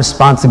violent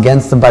response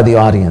against them by the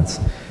audience.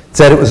 It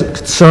said it was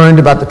concerned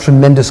about the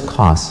tremendous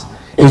costs.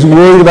 It was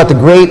worried about the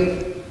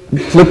great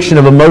infliction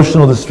of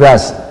emotional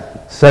distress,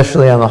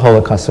 especially on the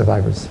Holocaust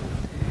survivors.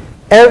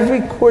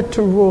 Every court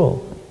to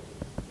rule,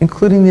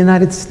 including the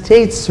United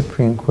States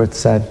Supreme Court,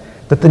 said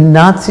that the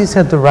Nazis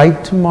had the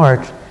right to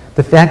march.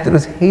 The fact that it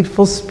was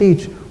hateful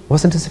speech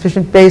wasn't a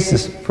sufficient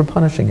basis for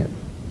punishing it.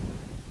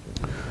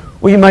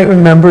 Well, you might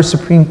remember a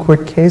Supreme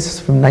Court case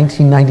from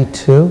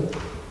 1992,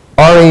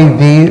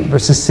 RAV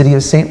versus City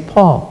of St.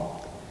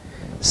 Paul.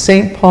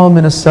 St. Paul,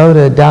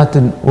 Minnesota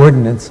adopted an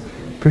ordinance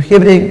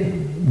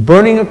prohibiting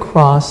burning a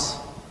cross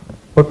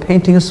or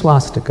painting a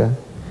swastika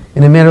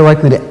in a manner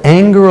likely to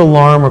anger,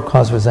 alarm, or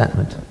cause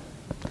resentment.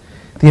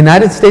 The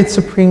United States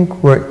Supreme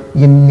Court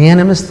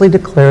unanimously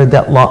declared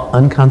that law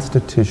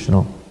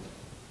unconstitutional.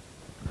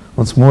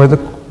 Once more, the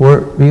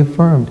court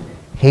reaffirmed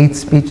hate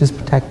speech is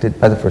protected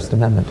by the First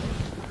Amendment.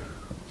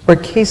 Or a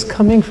case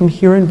coming from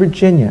here in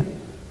Virginia,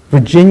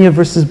 Virginia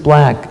versus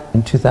Black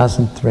in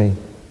 2003.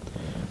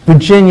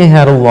 Virginia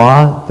had a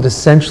law that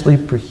essentially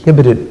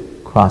prohibited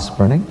cross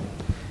burning.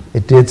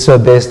 It did so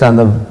based on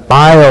the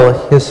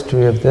vile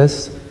history of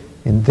this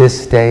in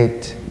this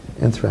state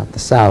and throughout the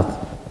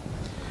South.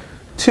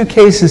 Two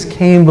cases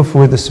came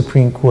before the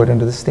Supreme Court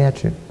under the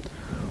statute.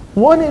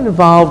 One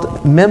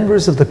involved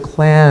members of the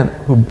Klan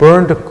who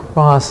burned a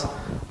cross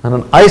on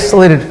an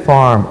isolated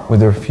farm where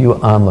there were few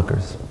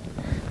onlookers.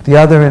 The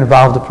other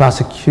involved the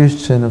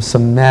prosecution of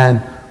some men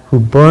who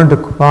burned a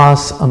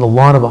cross on the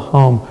lawn of a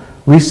home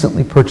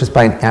recently purchased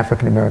by an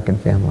African-American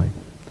family.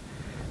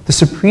 The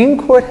Supreme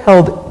Court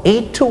held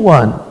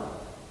 8-1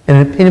 in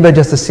an opinion by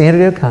Justice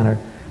Sandra Day O'Connor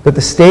that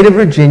the state of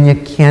Virginia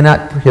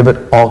cannot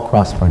prohibit all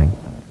cross burning.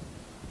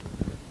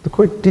 The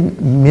court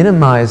didn't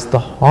minimize the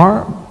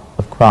harm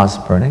of cross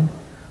burning,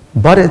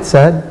 but it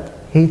said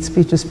hate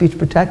speech is speech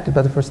protected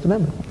by the First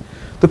Amendment.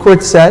 The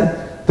court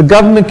said the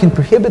government can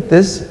prohibit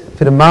this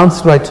if it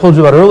amounts to what I told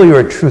you about earlier,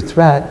 a true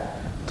threat.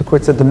 The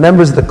court said the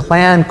members of the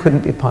Klan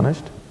couldn't be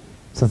punished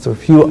since there were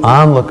few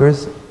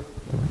onlookers,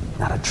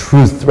 not a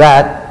true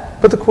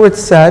threat. But the court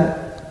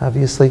said,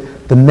 obviously,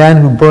 the men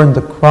who burned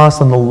the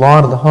cross on the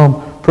lawn of the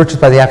home purchased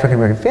by the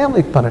African-American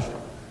family punished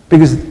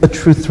because a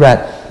true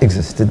threat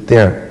existed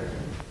there.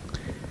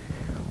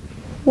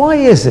 Why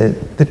is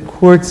it that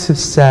courts have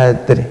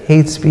said that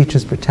hate speech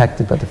is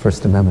protected by the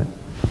First Amendment?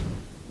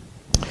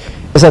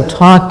 As I've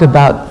talked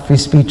about free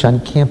speech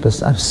on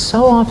campus, I've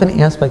so often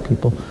asked by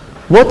people,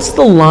 what's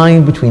the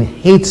line between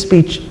hate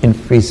speech and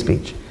free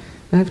speech?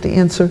 And I have to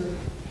answer,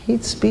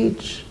 hate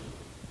speech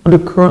under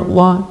current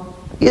law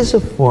is a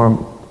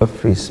form of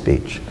free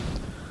speech.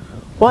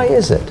 Why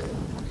is it?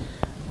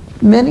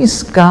 Many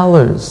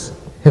scholars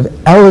have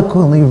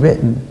eloquently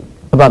written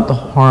about the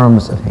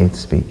harms of hate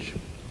speech.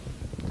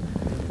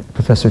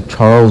 Professor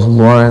Charles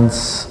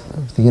Lawrence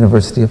of the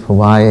University of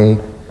Hawaii,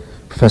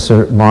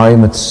 Professor Mari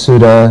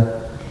Matsuda,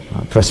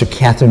 Professor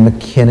Catherine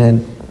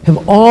McKinnon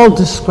have all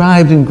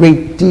described in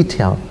great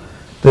detail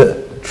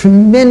the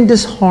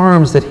tremendous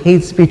harms that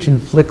hate speech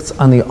inflicts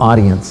on the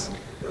audience.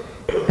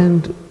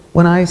 And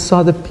when I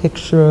saw the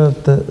picture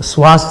of the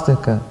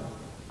swastika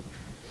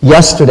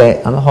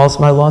yesterday on the halls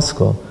of my law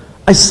school,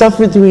 I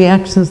suffered the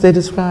reactions they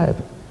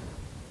describe.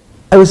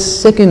 I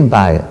was sickened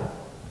by it.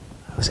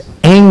 I was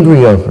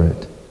angry over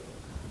it.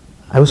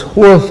 I was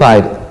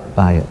horrified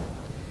by it.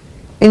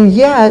 And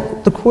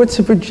yet, the courts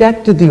have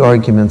rejected the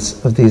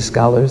arguments of these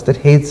scholars that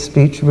hate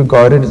speech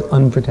regarded as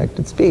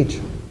unprotected speech.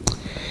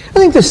 I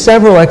think there's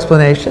several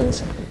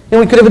explanations, and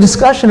we could have a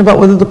discussion about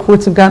whether the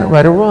courts have gotten it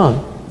right or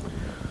wrong.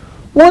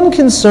 One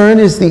concern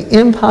is the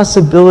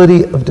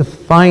impossibility of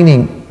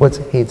defining what's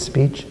hate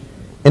speech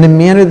in a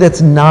manner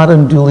that's not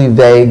unduly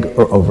vague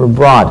or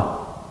overbroad.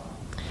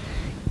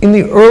 In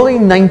the early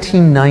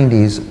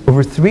 1990s,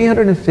 over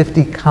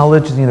 350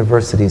 colleges and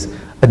universities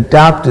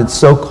adopted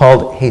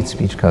so-called hate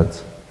speech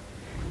codes.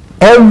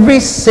 Every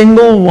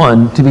single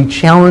one to be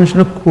challenged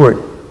in a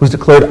court was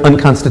declared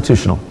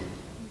unconstitutional.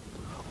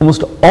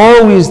 Almost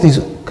always these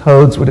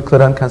codes were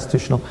declared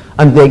unconstitutional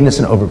on vagueness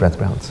and overbreadth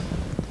grounds.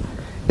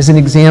 As an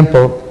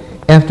example,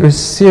 after a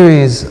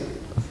series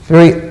of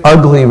very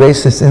ugly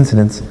racist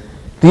incidents,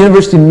 the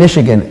University of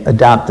Michigan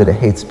adopted a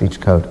hate speech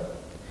code.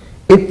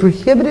 It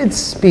prohibited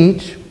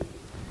speech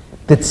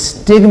that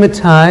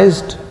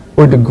stigmatized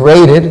or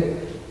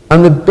degraded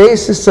on the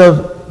basis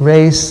of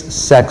race,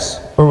 sex,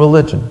 or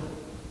religion.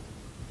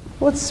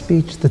 What's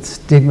speech that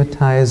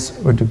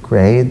stigmatizes or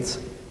degrades?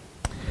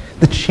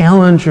 The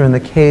challenger in the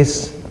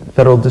case,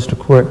 Federal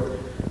District Court,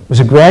 was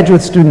a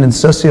graduate student in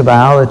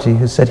sociobiology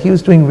who said he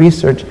was doing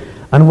research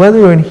on whether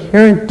there were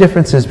inherent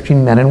differences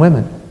between men and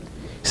women.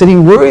 He said he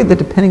worried that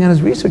depending on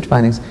his research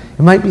findings,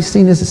 it might be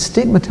seen as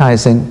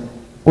stigmatizing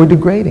or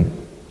degrading.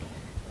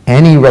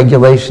 Any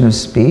regulation of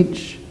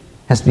speech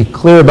has to be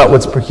clear about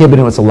what's prohibited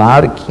and what's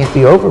allowed. It can't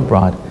be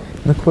overbroad.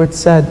 And the court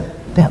said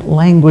that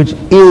language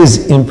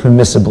is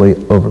impermissibly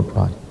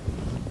overbroad.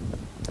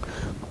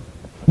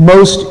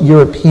 Most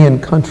European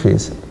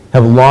countries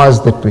have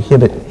laws that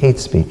prohibit hate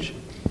speech.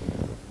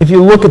 If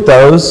you look at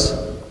those,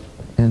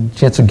 and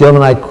Chancellor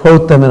Gilman and I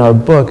quote them in our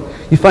book,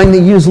 you find they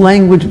use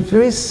language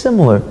very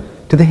similar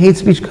to the hate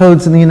speech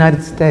codes in the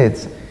United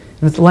States.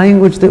 And it's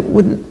language that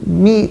wouldn't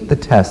meet the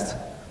test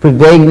for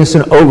vagueness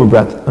and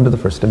overbreadth under the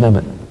First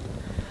Amendment.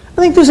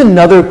 I think there's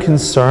another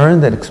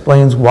concern that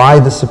explains why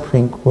the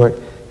Supreme Court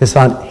has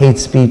found hate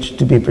speech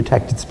to be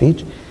protected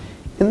speech,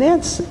 and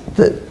that's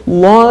that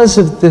laws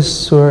of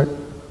this sort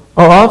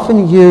are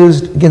often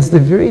used against the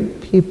very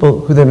people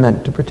who they're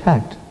meant to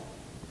protect.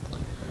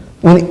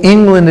 When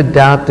England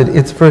adopted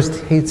its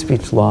first hate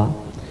speech law,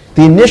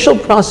 the initial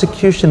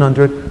prosecution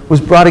under it was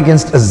brought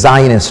against a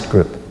Zionist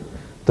group.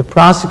 The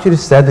prosecutor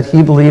said that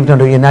he believed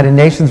under a United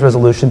Nations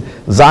resolution,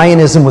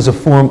 Zionism was a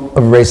form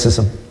of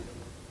racism.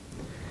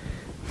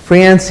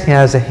 France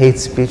has a hate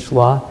speech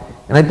law,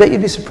 and I bet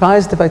you'd be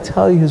surprised if I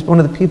tell you who's one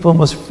of the people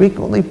most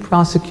frequently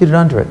prosecuted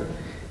under it.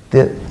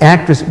 The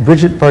actress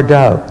Brigitte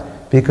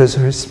Bardot, because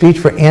her speech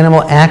for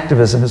animal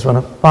activism has run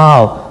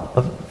afoul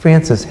of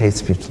France's hate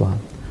speech law.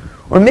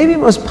 Or maybe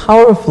most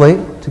powerfully,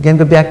 to again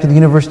go back to the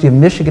University of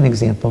Michigan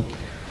example,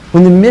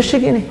 when the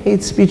Michigan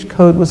hate speech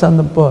code was on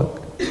the book,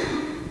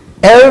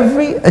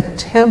 every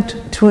attempt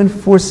to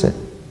enforce it,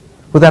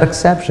 without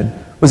exception,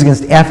 was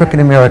against African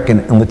American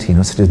and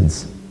Latino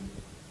students.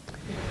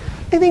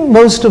 I think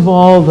most of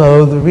all,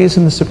 though, the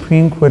reason the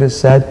Supreme Court has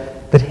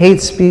said that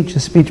hate speech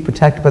is speech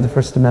protected by the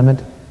First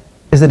Amendment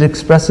is that it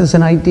expresses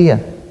an idea.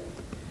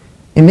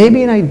 It may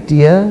be an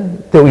idea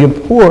that we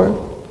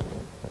abhor,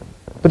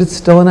 but it's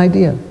still an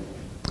idea.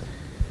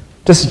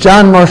 Just as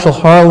John Marshall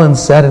Harlan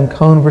said in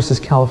Cohn versus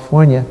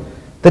California,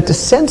 that to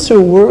censor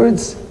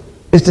words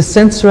is to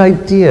censor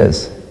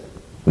ideas.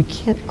 We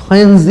can't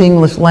cleanse the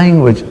English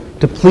language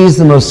to please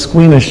the most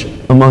squeamish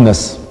among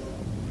us.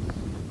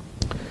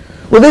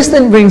 Well, this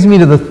then brings me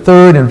to the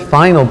third and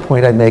final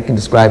point I make in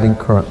describing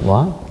current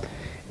law,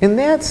 and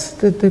that's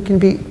that there can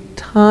be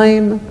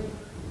time,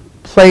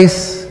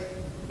 place,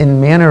 and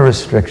manner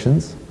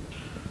restrictions,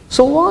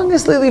 so long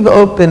as they leave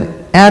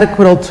open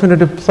adequate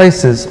alternative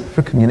places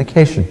for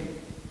communication.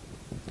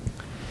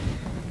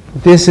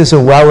 This is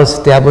a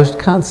well-established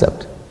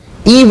concept.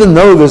 Even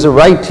though there's a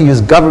right to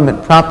use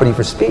government property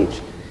for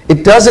speech,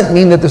 it doesn't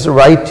mean that there's a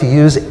right to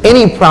use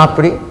any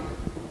property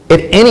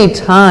at any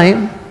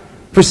time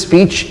for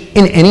speech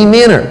in any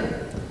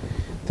manner.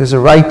 There's a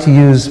right to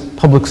use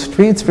public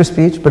streets for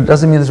speech, but it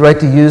doesn't mean there's a right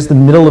to use the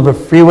middle of a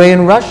freeway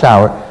in rush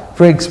hour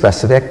for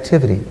expressive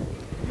activity.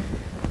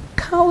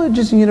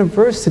 Colleges and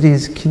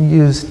universities can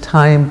use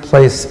time,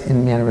 place,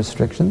 and manner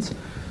restrictions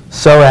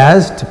so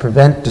as to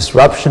prevent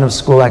disruption of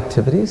school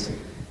activities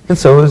and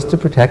so as to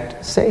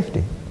protect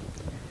safety.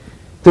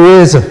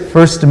 There is a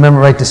First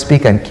Amendment right to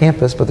speak on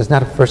campus, but there's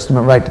not a First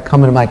Amendment right to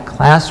come into my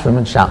classroom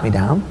and shout me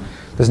down.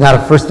 There's not a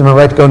First Amendment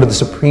right to go into the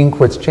Supreme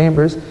Court's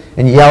chambers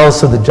and yell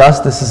so the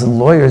justices and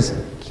lawyers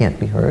can't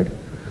be heard.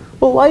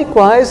 Well,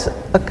 likewise,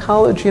 a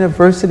college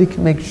university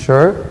can make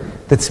sure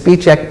that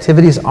speech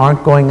activities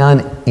aren't going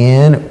on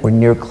in or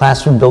near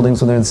classroom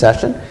buildings when they're in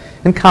session,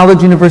 and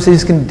college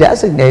universities can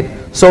designate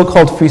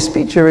so-called free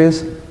speech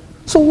areas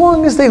so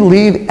long as they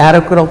leave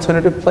adequate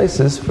alternative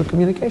places for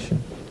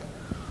communication.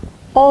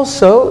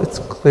 Also, it's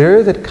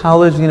clear that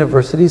college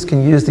universities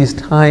can use these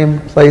time,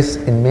 place,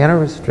 and manner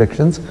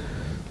restrictions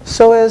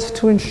so as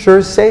to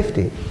ensure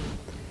safety.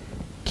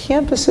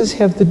 Campuses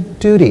have the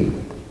duty,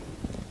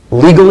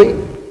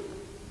 legally,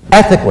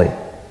 ethically,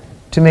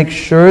 to make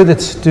sure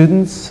that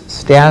students,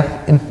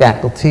 staff, and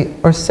faculty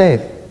are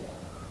safe.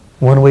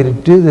 One way to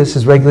do this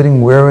is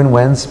regulating where and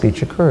when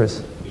speech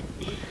occurs.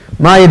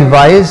 My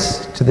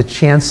advice to the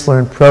Chancellor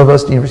and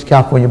Provost of the University of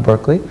California,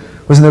 Berkeley,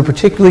 was when they're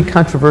particularly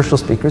controversial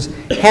speakers,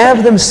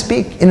 have them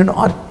speak in an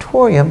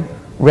auditorium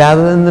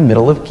rather than in the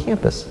middle of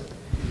campus.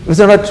 If it's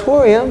an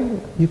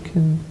auditorium, you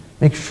can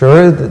make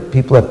sure that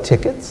people have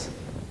tickets.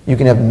 You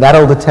can have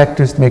metal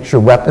detectors to make sure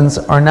weapons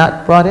are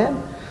not brought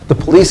in. The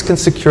police can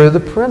secure the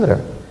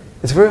perimeter.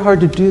 It's very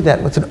hard to do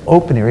that with an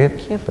open area of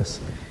campus.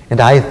 And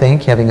I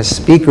think having a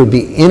speaker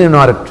be in an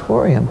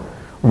auditorium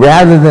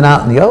rather than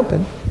out in the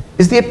open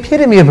is the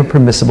epitome of a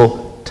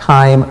permissible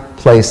time,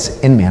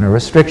 place, and manner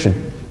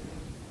restriction.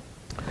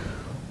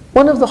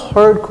 One of the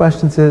hard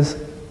questions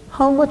is,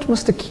 how much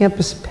must a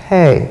campus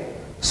pay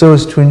so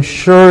as to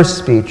ensure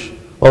speech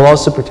while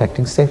also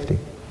protecting safety?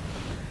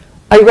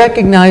 I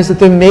recognize that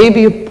there may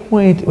be a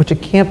point at which a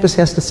campus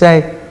has to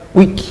say,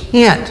 we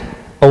can't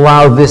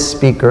allow this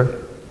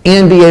speaker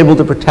and be able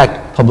to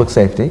protect public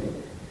safety.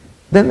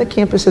 Then the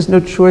campus has no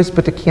choice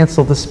but to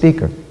cancel the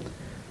speaker.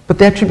 But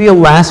that should be a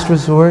last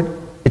resort.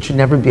 It should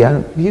never be a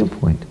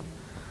viewpoint.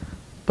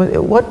 But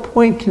at what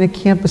point can a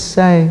campus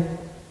say,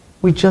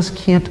 we just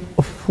can't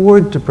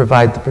afford to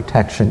provide the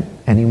protection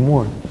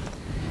anymore?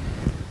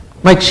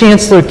 My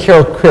Chancellor,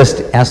 Carol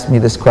Christ, asked me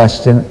this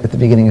question at the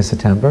beginning of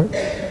September.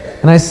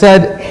 And I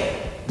said,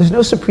 there's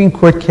no Supreme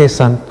Court case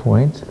on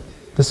point.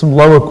 There's some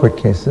lower court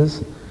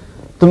cases.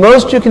 The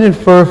most you can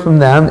infer from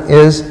them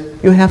is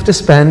you have to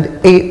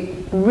spend a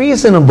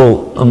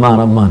reasonable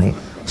amount of money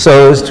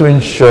so as to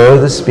ensure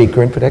the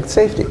speaker and protect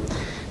safety.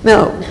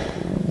 Now,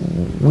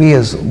 we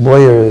as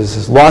lawyers,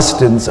 as law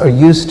students, are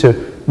used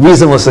to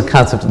reasonableness as a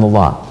concept in the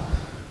law.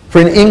 For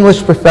an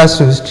English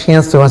professor whose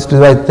chancellor wants to do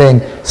the right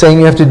thing, saying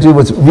you have to do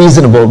what's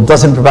reasonable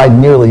doesn't provide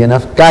nearly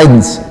enough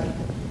guidance.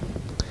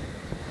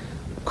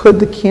 Could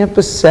the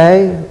campus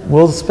say,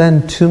 we'll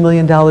spend $2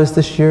 million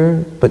this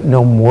year, but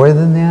no more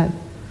than that?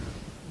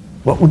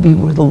 What would be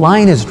where the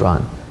line is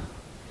drawn?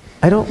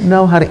 I don't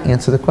know how to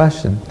answer the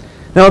question.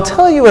 Now, I'll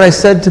tell you what I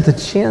said to the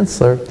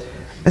chancellor.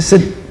 I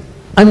said,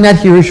 I'm not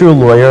here as your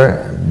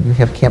lawyer. You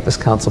have campus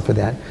counsel for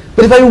that.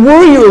 But if I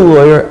were your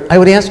lawyer, I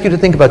would ask you to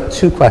think about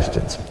two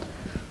questions.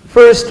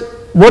 First,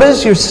 what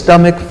is your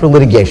stomach for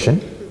litigation?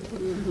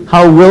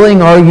 how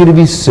willing are you to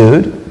be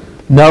sued,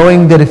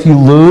 knowing that if you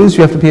lose,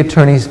 you have to pay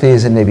attorney's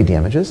fees and maybe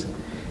damages?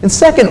 And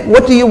second,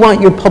 what do you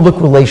want your public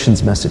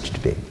relations message to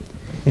be?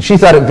 And she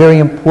thought it very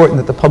important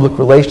that the public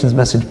relations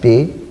message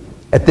be,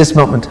 at this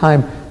moment in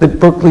time, that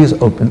Berkeley is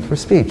open for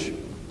speech.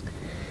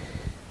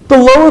 The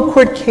lower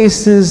court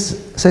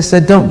cases, as I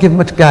said, don't give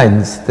much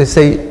guidance. They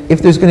say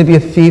if there's going to be a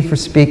fee for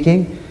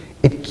speaking,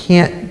 it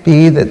can't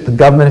be that the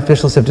government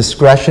officials have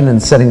discretion in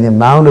setting the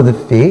amount of the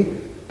fee,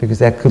 because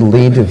that could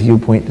lead to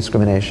viewpoint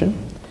discrimination.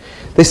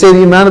 They say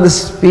the amount of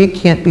the fee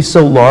can't be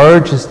so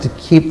large as to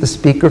keep the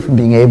speaker from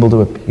being able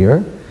to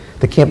appear.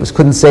 The campus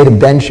couldn't say to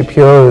Ben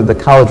Shapiro or the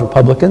college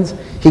Republicans,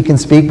 he can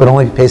speak, but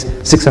only pays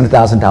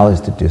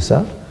 $600,000 to do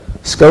so.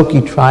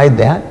 Skokie tried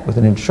that with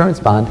an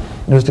insurance bond,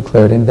 and it was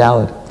declared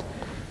invalid.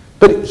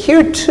 But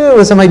here, too,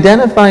 as I'm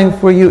identifying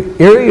for you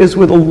areas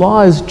where the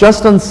law is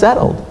just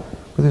unsettled,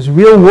 where there's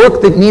real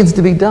work that needs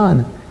to be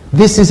done,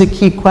 this is a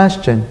key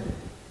question,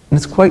 and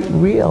it's quite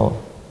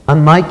real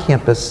on my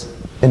campus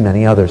and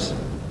many others.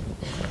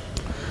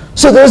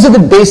 So those are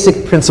the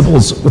basic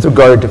principles with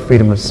regard to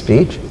freedom of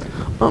speech.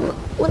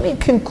 Let me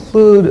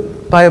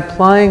conclude by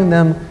applying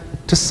them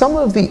to some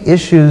of the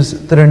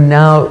issues that are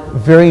now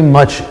very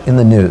much in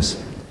the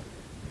news.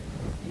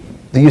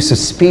 The use of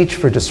speech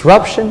for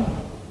disruption,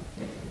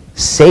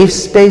 safe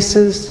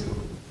spaces,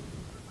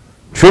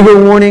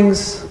 trigger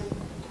warnings,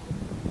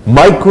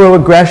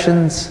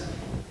 microaggressions,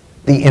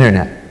 the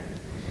internet.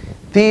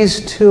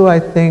 These two, I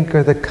think,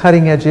 are the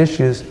cutting-edge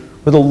issues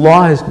where the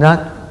law has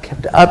not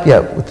kept up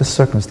yet with the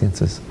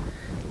circumstances.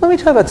 Let me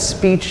talk about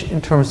speech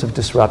in terms of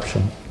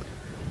disruption.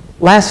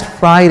 Last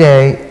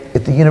Friday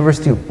at the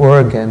University of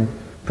Oregon,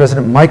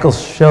 President Michael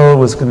Schill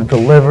was going to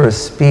deliver a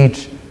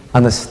speech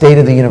on the state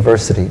of the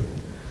university.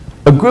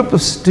 A group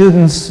of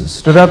students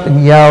stood up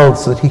and yelled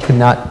so that he could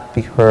not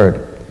be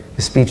heard.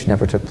 His speech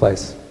never took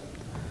place.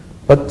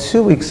 But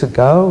 2 weeks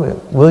ago,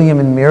 at William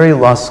and Mary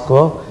Law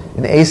School,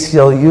 an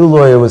ACLU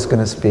lawyer was going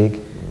to speak,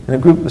 and a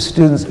group of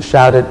students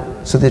shouted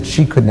so that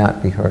she could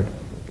not be heard.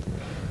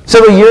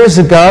 Several years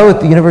ago,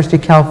 at the University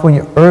of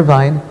California,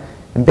 Irvine,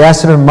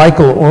 Ambassador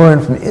Michael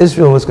Oren from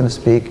Israel was going to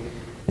speak,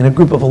 and a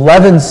group of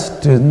 11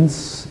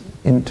 students,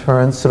 in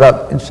turn, stood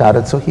up and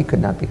shouted so he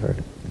could not be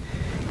heard.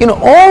 In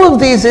all of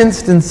these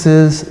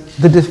instances,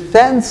 the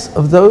defense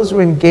of those who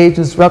were engaged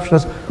in disruption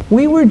was,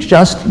 we were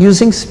just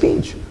using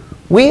speech.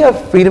 We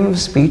have freedom of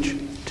speech,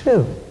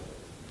 too.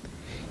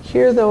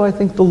 Here, though, I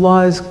think the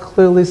law is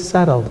clearly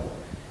settled.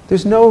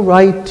 There's no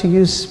right to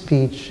use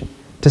speech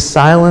to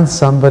silence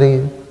somebody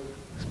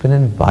who's been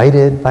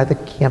invited by the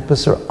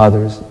campus or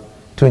others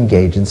to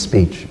engage in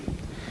speech.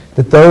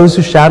 That those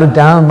who shouted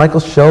down Michael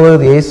Schill,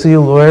 the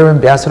ACLU lawyer,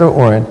 Ambassador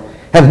Oren,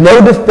 have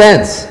no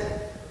defense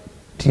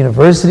to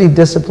university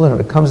discipline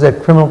when it comes to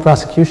that criminal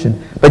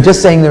prosecution by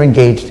just saying they're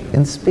engaged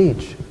in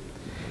speech.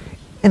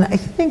 And I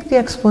think the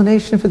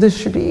explanation for this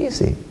should be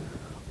easy.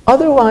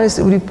 Otherwise,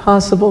 it would be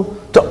possible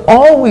to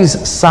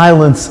always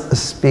silence a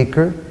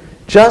speaker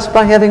just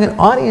by having an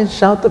audience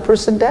shout the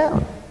person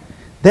down.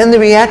 Then the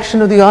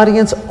reaction of the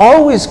audience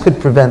always could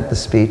prevent the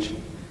speech.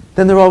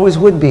 Then there always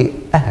would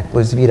be a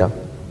heckler's veto.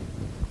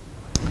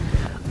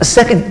 A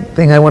second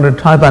thing I wanted to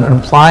talk about in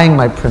applying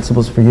my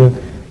principles for you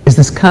is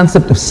this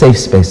concept of safe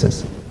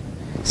spaces.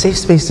 Safe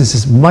spaces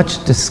is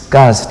much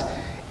discussed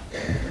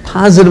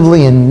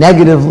positively and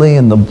negatively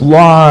in the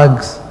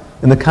blogs,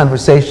 in the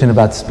conversation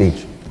about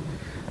speech.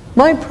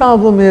 My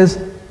problem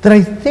is that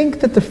I think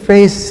that the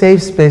phrase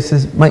safe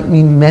spaces might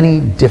mean many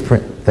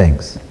different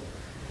things.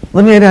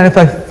 Let me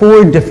identify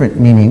 4 different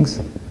meanings,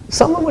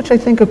 some of which I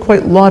think are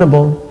quite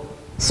laudable,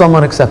 some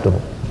unacceptable.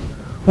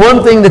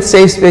 One thing that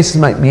safe spaces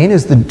might mean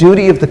is the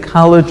duty of the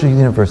college or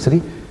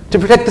university to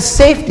protect the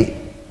safety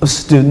of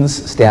students,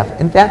 staff,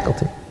 and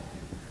faculty.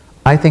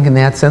 I think in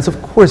that sense,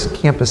 of course,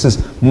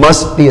 campuses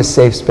must be a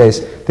safe space.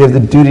 They have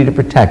the duty to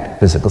protect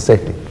physical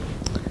safety.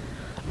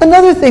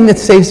 Another thing that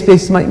safe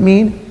space might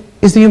mean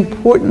is the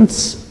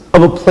importance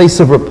of a place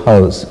of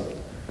repose.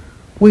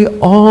 We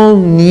all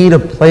need a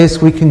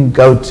place we can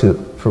go to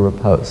for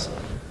repose.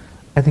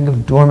 I think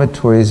of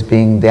dormitories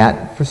being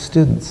that for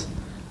students.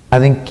 I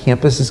think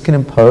campuses can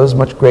impose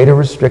much greater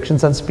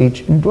restrictions on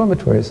speech in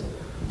dormitories,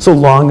 so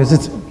long as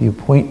it's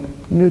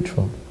viewpoint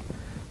neutral.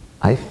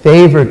 I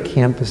favor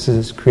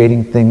campuses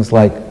creating things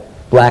like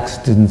black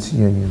students'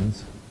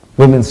 unions,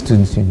 women's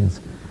students' unions,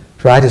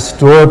 provide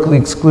historically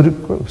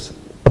excluded groups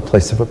a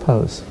place of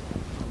repose.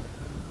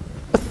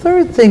 A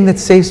third thing that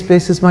safe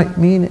spaces might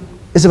mean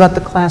is about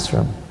the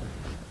classroom.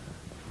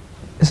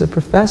 As a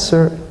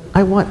professor,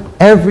 I want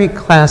every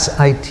class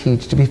I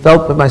teach to be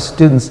felt by my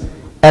students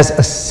as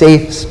a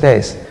safe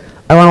space.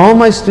 I want all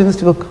my students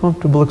to feel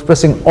comfortable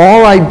expressing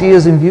all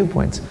ideas and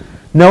viewpoints,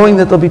 knowing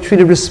that they'll be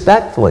treated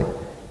respectfully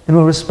and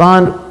will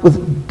respond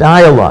with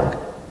dialogue.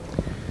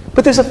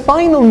 But there's a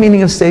final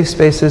meaning of safe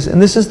spaces,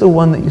 and this is the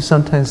one that you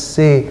sometimes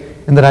see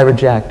and that I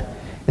reject.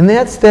 And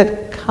that's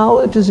that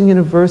colleges and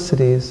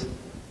universities,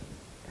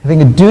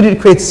 having a duty to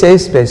create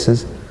safe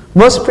spaces,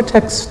 must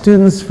protect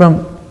students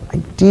from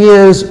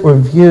ideas or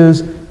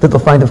views that they'll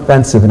find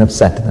offensive and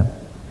upset to them.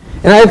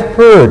 And I've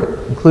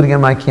heard, including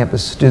on my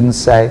campus, students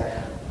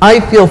say, I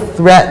feel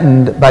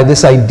threatened by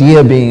this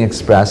idea being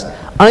expressed.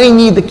 I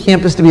need the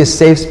campus to be a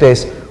safe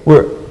space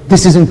where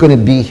this isn't going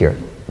to be here.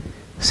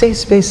 Safe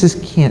spaces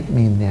can't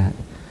mean that.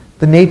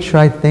 The nature,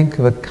 I think,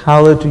 of a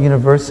college or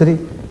university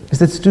is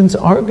that students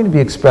are going to be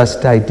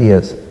expressed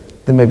ideas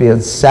that may be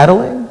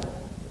unsettling,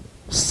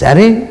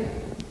 upsetting,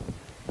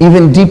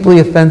 even deeply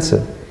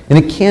offensive. And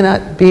it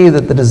cannot be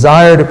that the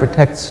desire to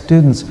protect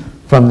students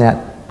from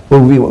that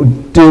will be what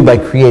we do by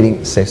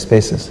creating safe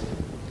spaces.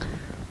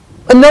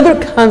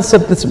 Another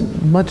concept that's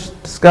much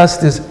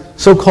discussed is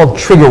so-called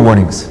trigger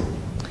warnings.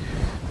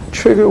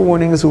 Trigger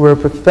warnings are where a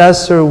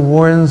professor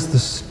warns the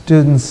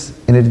students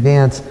in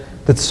advance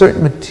that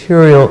certain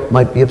material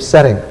might be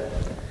upsetting.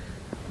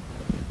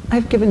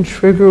 I've given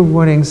trigger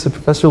warnings to a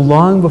professor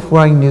long before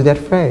I knew that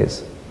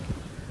phrase.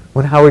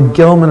 When Howard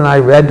Gilman and I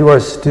read to our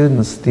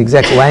students the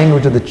exact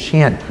language of the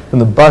chant from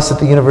the bus at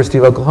the University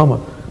of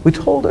Oklahoma, we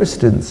told our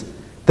students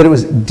that it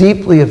was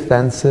deeply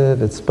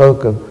offensive, it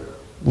spoke of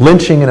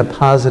lynching in a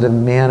positive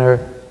manner,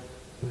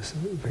 it was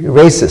very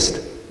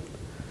racist.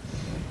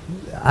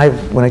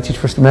 When I teach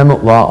First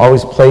Amendment law,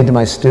 always played to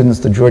my students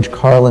the George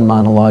Carlin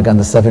monologue on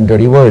the 7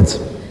 dirty words.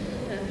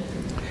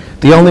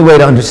 The only way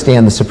to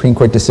understand the Supreme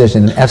Court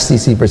decision in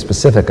FCC versus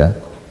Pacifica,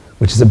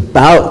 which is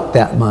about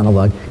that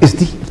monologue, is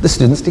for the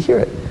students to hear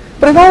it.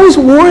 But I've always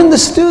warned the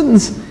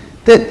students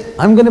that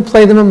I'm going to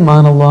play them a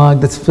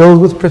monologue that's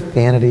filled with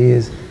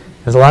profanities,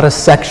 there's a lot of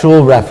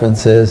sexual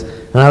references,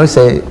 and I always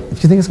say,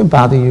 if you think it's going to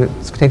bother you,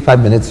 it's going to take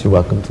 5 minutes, you're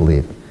welcome to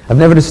leave. I've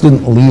never had a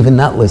student leave and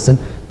not listen,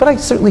 but I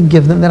certainly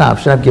give them that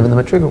option. I've given them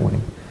a trigger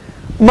warning.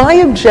 My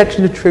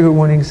objection to trigger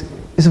warnings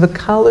is if a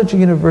college or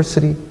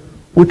university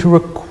were to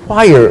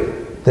require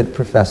that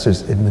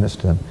professors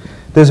administer them.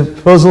 There's a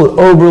proposal at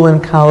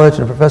Oberlin College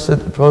and a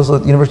proposal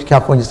at the University of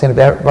California, Santa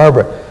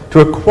Barbara,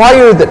 to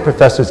require that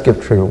professors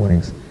give trigger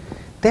warnings.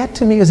 That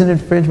to me is an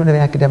infringement of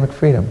academic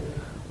freedom.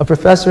 A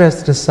professor has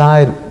to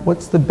decide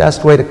what's the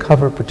best way to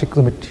cover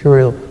particular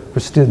material for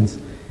students.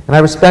 And I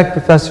respect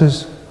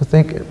professors who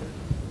think, in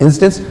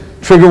instance,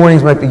 trigger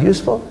warnings might be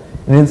useful,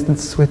 in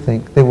instances we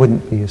think they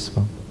wouldn't be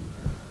useful.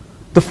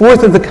 The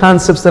fourth of the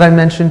concepts that I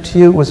mentioned to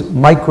you was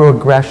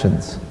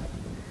microaggressions.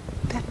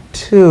 That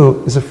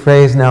too is a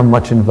phrase now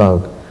much in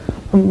vogue.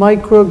 A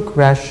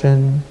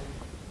microaggression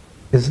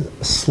is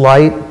a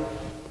slight,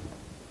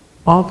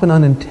 often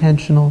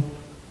unintentional,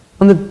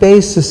 on the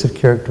basis of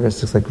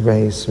characteristics like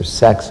race or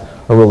sex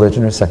or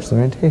religion or sexual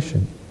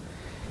orientation.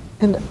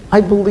 And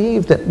I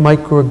believe that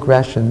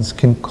microaggressions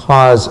can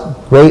cause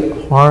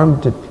great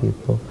harm to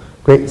people,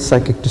 great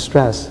psychic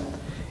distress.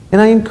 And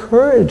I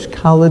encourage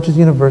colleges and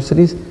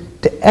universities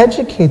to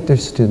educate their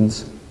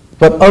students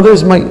what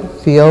others might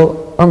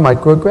feel are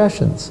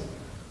microaggressions.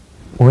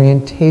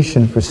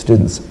 Orientation for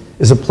students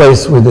is a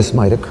place where this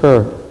might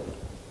occur.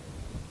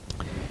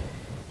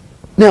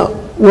 Now,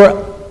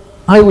 where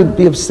I would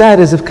be upset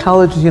is if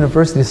colleges and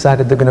universities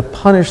decided they're going to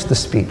punish the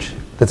speech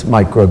that's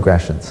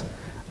microaggressions.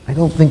 I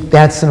don't think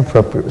that's an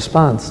appropriate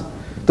response.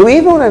 Though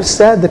even when I've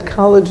said that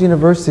college and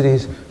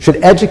universities should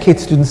educate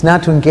students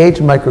not to engage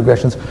in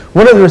microaggressions,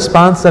 one of the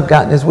responses I've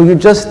gotten is, well, you're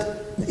just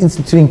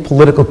instituting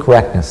political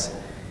correctness.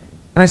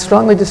 And I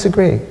strongly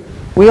disagree.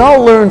 We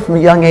all learn from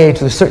a young age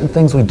there's certain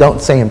things we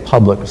don't say in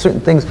public, certain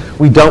things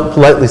we don't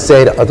politely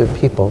say to other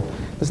people.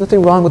 There's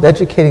nothing wrong with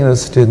educating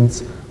those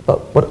students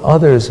about what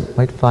others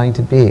might find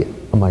to be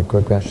a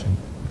microaggression.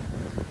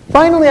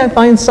 Finally, I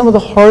find some of the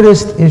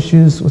hardest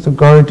issues with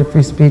regard to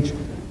free speech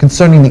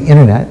concerning the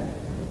internet,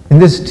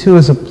 and this too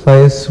is a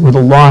place where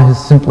the law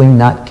has simply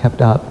not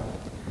kept up.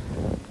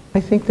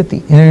 I think that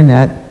the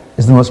internet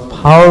is the most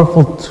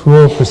powerful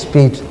tool for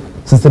speech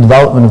since the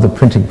development of the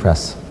printing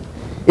press.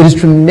 It has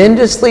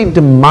tremendously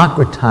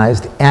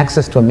democratized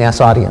access to a mass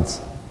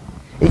audience.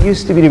 It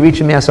used to be to reach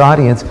a mass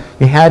audience,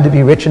 you had to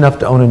be rich enough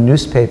to own a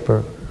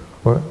newspaper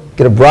or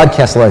get a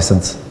broadcast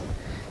license.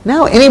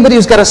 Now anybody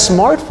who's got a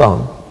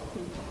smartphone,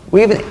 or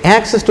even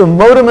access to a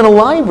modem in a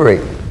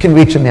library, can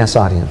reach a mass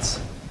audience.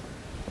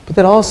 But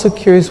that also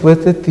carries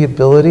with it the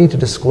ability to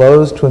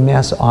disclose to a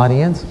mass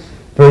audience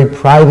very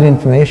private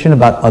information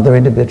about other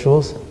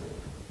individuals,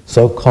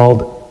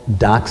 so-called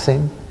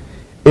doxing.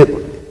 It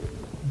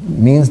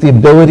means the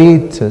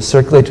ability to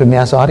circulate to a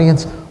mass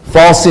audience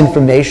false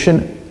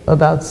information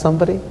about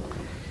somebody.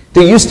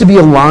 There used to be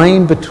a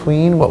line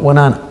between what went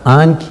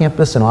on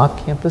campus and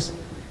off campus.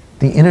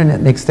 The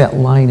internet makes that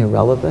line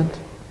irrelevant.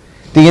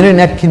 The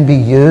internet can be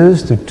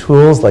used through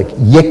tools like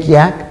Yik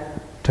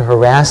Yak to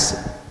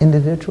harass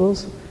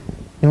individuals.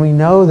 And we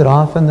know that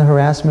often the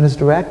harassment is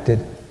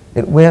directed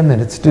at women,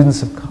 at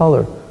students of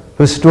color,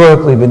 who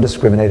historically have been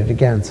discriminated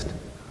against.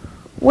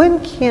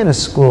 When can a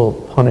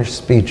school punish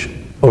speech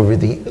over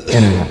the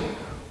internet?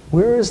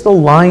 Where is the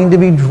line to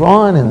be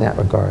drawn in that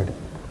regard?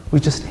 We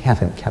just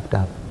haven't kept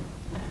up.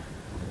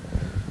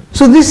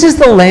 So this is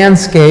the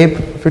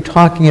landscape for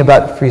talking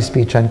about free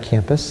speech on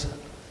campus.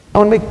 I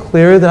want to make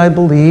clear that I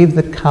believe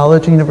that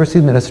college and university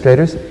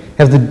administrators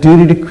have the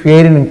duty to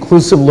create an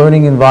inclusive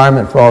learning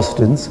environment for all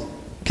students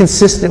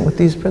consistent with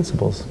these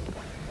principles.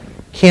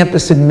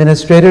 Campus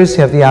administrators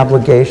have the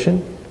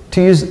obligation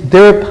to use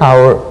their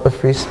power of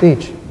free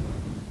speech.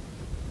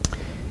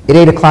 At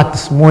 8 o'clock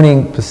this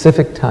morning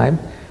Pacific time,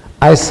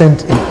 I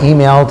sent an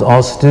email to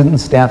all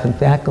students, staff, and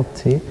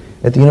faculty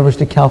at the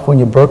University of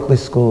California, Berkeley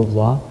School of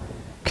Law,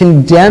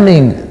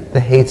 condemning the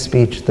hate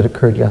speech that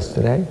occurred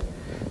yesterday,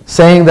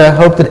 saying that I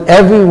hope that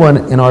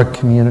everyone in our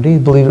community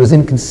believed it was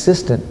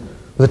inconsistent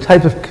with the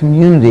type of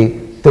community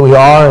that we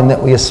are and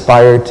that we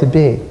aspire to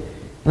be.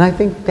 And I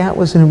think that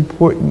was an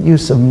important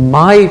use of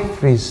my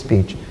free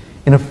speech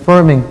in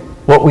affirming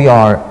what we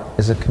are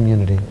as a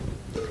community.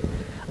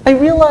 I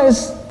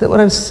realize that what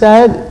I've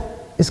said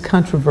is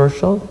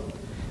controversial.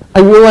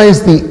 I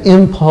realize the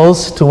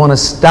impulse to want to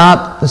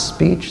stop the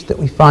speech that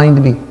we find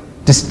to be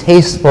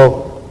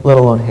distasteful, let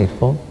alone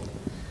hateful.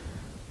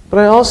 But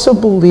I also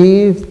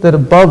believe that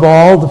above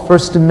all, the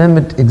First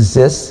Amendment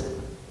exists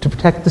to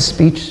protect the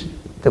speech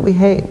that we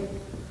hate.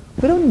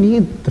 We don't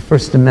need the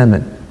First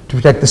Amendment to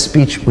protect the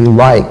speech we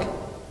like.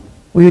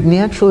 We would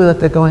naturally let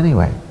that go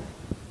anyway.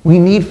 We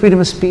need freedom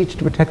of speech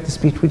to protect the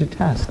speech we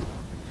detest.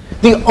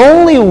 The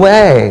only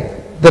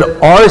way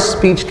that our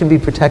speech can be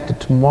protected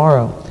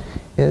tomorrow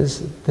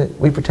is that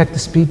we protect the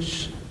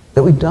speech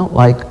that we don't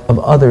like of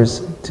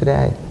others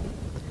today.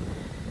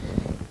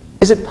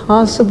 Is it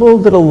possible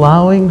that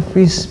allowing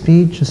free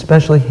speech,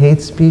 especially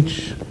hate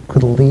speech,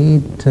 could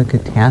lead to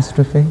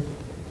catastrophe?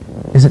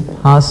 Is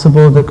it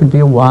possible there could be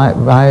a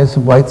rise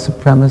of white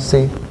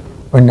supremacy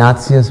or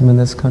Nazism in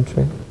this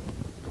country?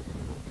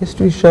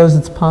 History shows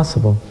it's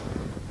possible.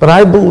 But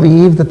I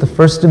believe that the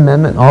First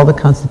Amendment and all the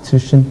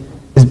Constitution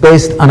is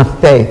based on a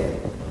faith.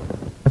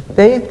 A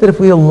faith that if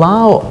we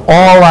allow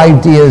all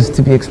ideas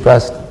to be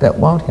expressed, that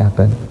won't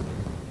happen.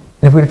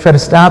 And if we were to try to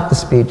stop the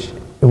speech,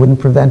 it wouldn't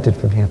prevent it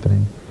from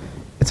happening.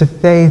 It's a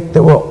faith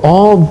that we're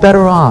all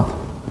better off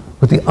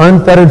with the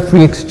unfettered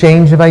free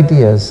exchange of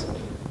ideas,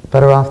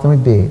 better off than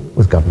we'd be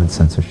with government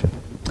censorship.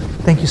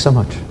 Thank you so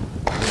much.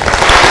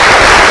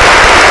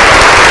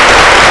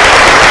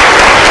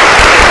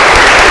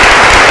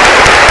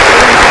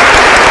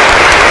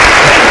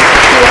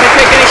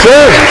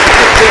 Sure.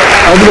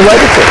 I'll be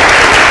delighted to.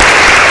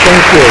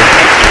 Thank you.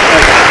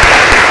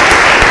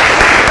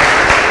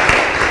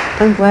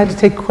 I'm glad to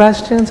take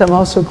questions. I'm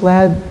also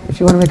glad if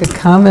you want to make a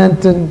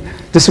comment and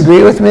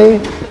disagree with me.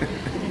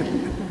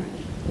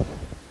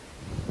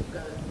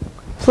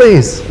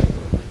 Please.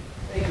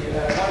 Thank you.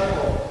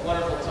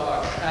 Wonderful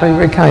talk. You're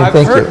very kind.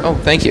 Thank you. Oh,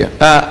 thank you.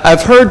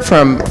 I've heard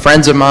from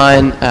friends of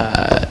mine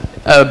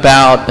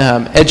about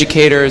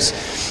educators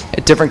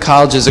at different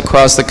colleges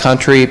across the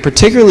country,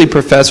 particularly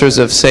professors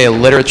of, say, a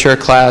literature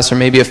class or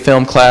maybe a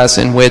film class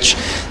in which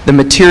the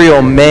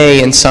material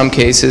may, in some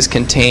cases,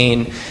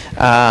 contain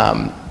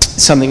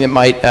something that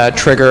might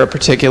trigger a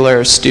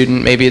particular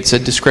student. Maybe it's a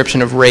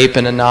description of rape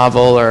in a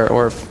novel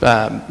or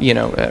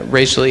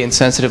racially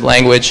insensitive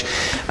language.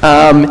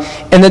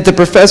 And that the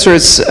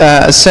professors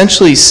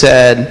essentially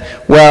said,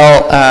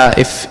 well,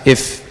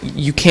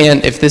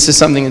 if this is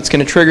something that's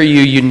going to trigger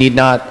you, you need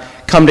not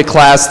come to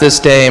class this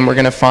day and we're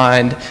going to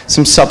find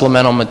some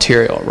supplemental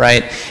material,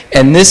 right?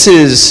 And this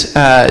is,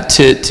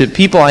 to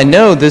people I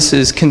know, this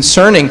is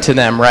concerning to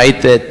them,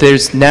 right? That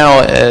there's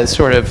now a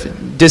sort of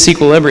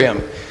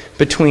disequilibrium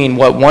between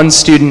what one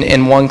student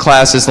in one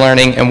class is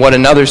learning and what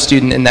another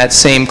student in that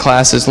same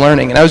class is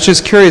learning. And I was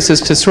just curious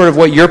as to sort of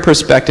what your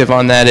perspective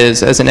on that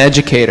is as an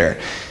educator.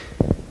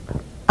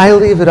 I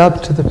leave it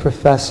up to the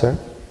professor.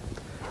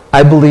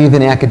 I believe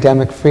in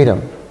academic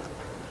freedom.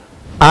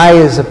 I,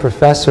 as a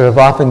professor, have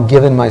often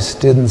given my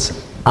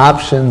students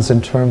options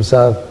in terms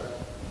of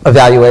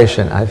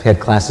evaluation. I've had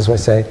classes where I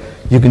say,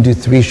 you can do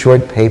 3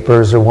 short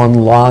papers or 1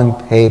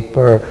 long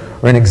paper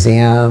or an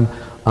exam.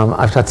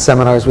 I've taught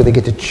seminars where they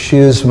get to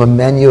choose from a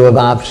menu of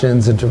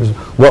options in terms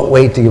of what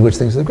weight to give which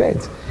things are the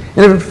grades.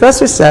 And if a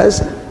professor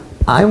says,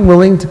 I'm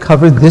willing to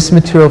cover this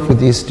material for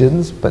these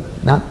students, but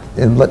not,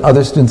 and let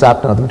other students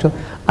opt on other material,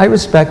 I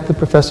respect the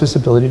professor's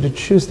ability to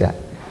choose that.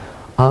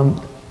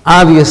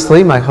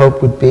 Obviously, my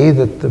hope would be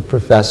that the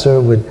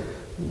professor would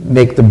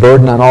make the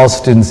burden on all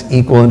students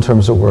equal in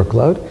terms of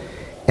workload.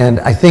 And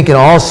I think in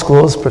all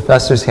schools,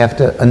 professors have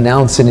to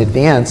announce in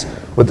advance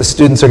what the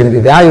students are going to be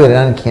evaluated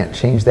on and can't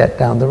change that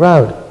down the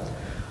road.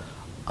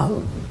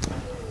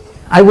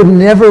 I would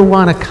never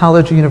want a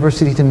college or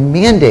university to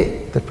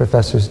mandate that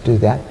professors do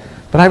that,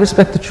 but I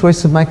respect the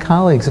choice of my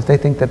colleagues if they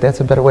think that that's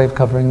a better way of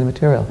covering the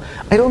material.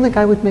 I don't think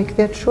I would make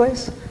that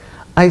choice.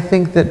 I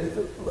think that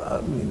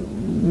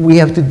we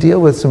have to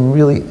deal with some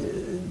really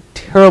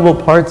terrible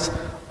parts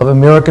of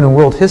American and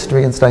world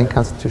history in studying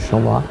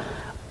constitutional law.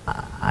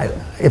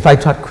 If I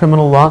taught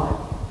criminal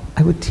law,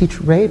 I would teach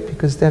rape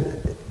because that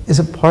is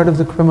a part of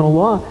the criminal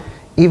law,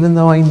 even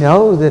though I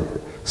know that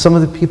some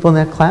of the people in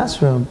that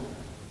classroom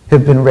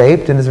have been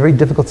raped and it's a very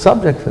difficult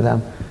subject for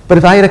them. But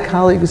if I had a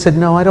colleague who said,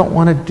 no, I don't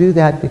want to do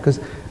that because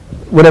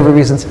whatever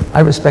reasons,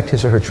 I respect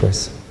his or her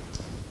choice.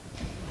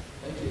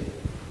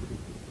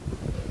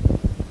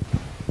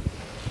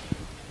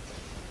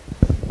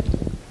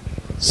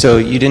 So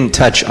you didn't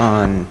touch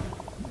on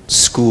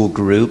school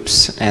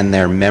groups and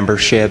their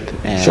membership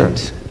and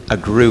Sure. a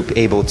group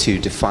able to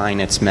define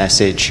its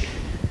message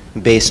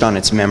based on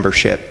its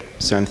membership?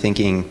 So I'm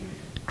thinking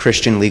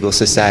Christian Legal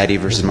Society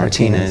versus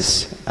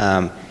Martinez.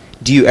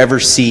 Do you ever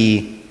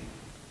see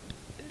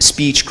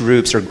speech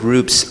groups or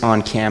groups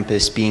on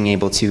campus being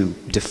able to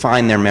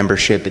define their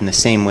membership in the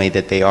same way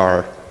that they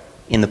are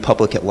in the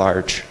public at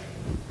large?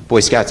 Boy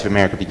Scouts of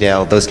America,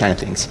 Bedale, those kind of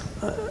things.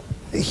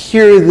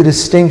 Here, the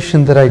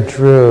distinction that I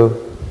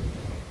drew,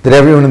 that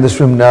everyone in this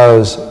room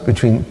knows,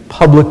 between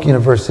public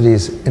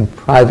universities and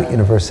private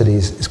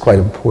universities is quite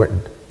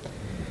important.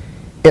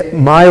 At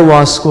my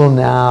law school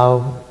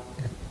now,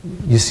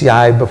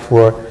 UCI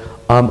before,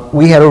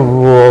 we had a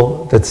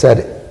rule that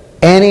said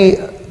any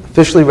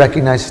officially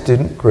recognized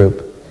student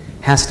group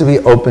has to be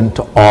open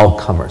to all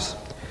comers.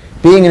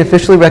 Being an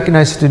officially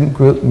recognized student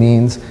group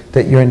means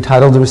that you're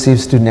entitled to receive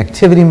student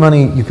activity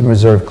money, you can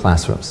reserve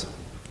classrooms.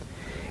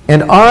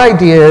 And our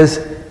idea is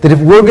that if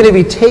we're going to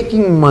be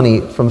taking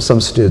money from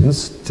some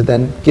students to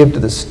then give to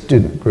the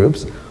student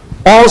groups,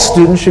 all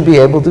students should be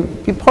able to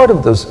be part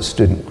of those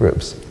student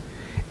groups.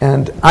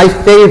 And I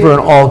favor an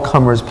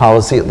all-comers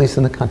policy, at least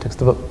in the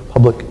context of a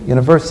public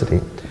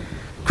university.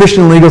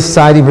 Christian Legal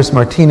Society versus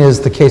Martinez,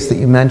 the case that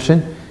you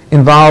mentioned,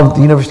 involved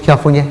the University of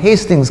California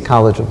Hastings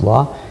College of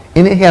Law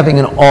in it having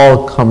an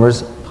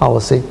all-comers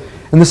policy.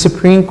 And the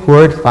Supreme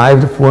Court,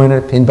 5-4 in an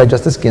opinion by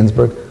Justice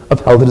Ginsburg,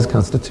 upheld it as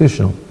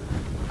constitutional.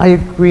 I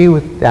agree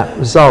with that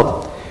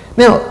result.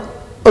 Now,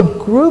 a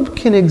group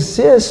can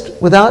exist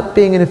without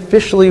being an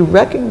officially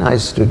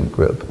recognized student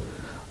group.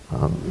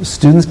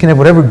 Students can have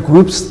whatever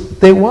groups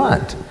they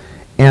want.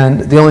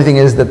 And the only thing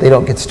is that they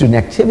don't get student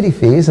activity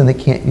fees and they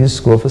can't use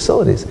school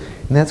facilities.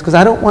 And that's because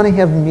I don't want to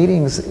have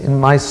meetings in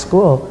my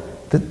school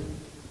that,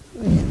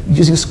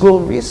 using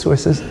school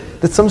resources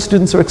that some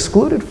students are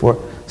excluded for,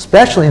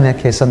 especially in that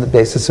case on the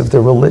basis of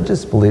their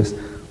religious beliefs,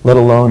 let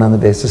alone on the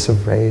basis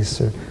of race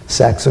or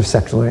sex or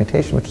sexual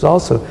orientation, which is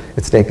also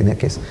at stake in that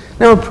case.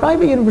 Now, a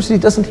private university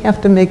doesn't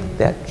have to make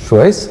that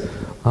choice.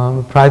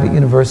 A private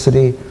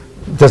university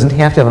doesn't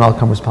have to have an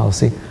all-comers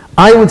policy.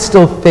 I would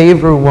still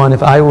favor one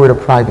if I were at a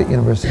private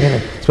university, and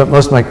I spent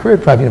most of my career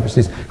at private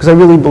universities, because I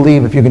really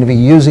believe if you're going to be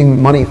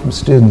using money from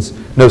students,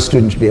 no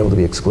student should be able to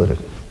be excluded.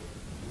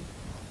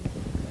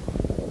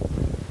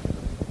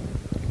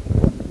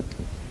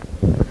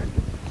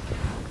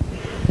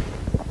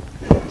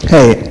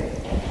 Hey,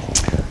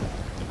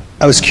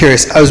 I was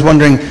curious. I was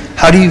wondering,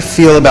 how do you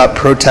feel about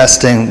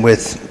protesting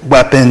with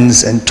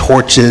weapons and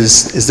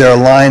torches? Is there a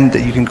line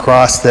that you can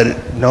cross that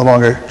it no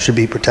longer should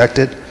be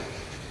protected?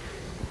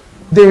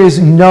 There is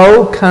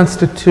no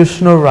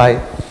constitutional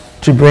right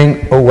to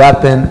bring a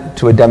weapon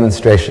to a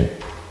demonstration.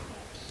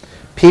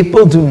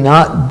 People do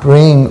not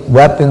bring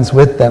weapons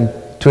with them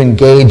to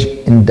engage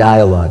in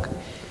dialogue.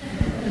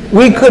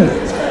 We could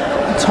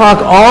talk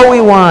all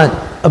we want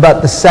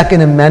about the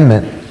Second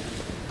Amendment,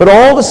 but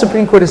all the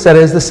Supreme Court has said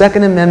is the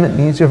Second Amendment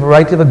means you have a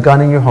right to have a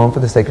gun in your home for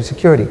the sake of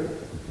security.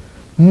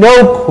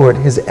 No court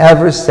has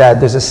ever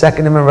said there's a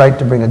Second Amendment right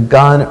to bring a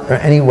gun or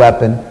any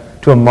weapon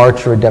to a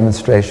march or a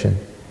demonstration.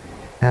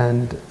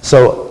 And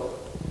so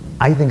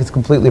I think it's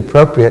completely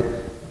appropriate,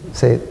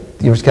 say at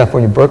the University of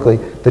California, Berkeley,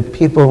 that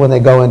people, when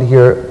they go in to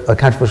hear a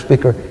controversial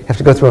speaker, have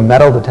to go through a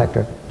metal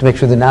detector to make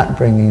sure they're not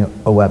bringing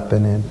a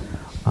weapon in.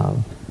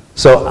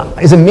 So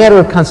as a matter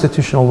of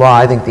constitutional law,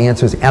 I think the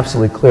answer is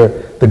absolutely clear.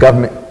 The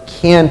government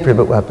can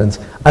prohibit weapons.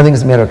 I think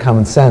as a matter of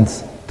common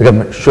sense, the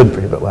government should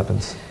prohibit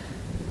weapons.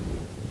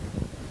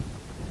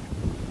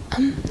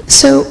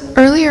 So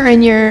earlier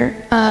in your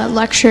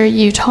lecture,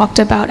 you talked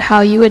about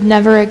how you would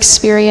never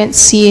experience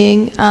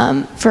seeing,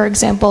 for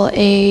example,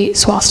 a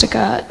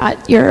swastika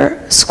at your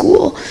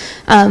school,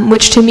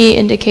 which to me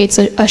indicates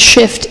a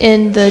shift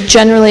in the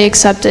generally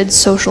accepted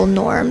social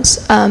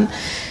norms.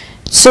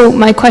 So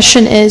my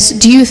question is,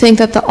 do you think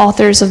that the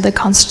authors of the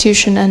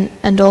Constitution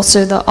and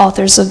also the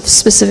authors of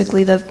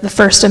specifically the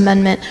First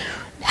Amendment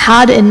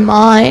had in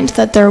mind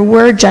that there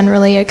were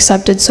generally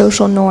accepted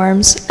social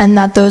norms and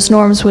that those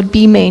norms would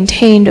be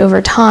maintained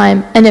over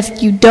time? And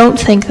if you don't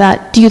think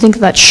that, do you think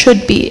that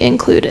should be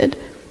included?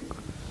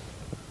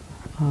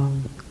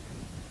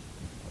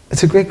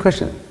 It's a great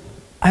question.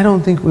 I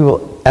don't think we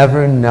will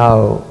ever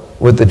know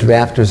what the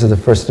drafters of the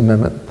First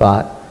Amendment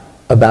thought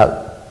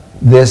about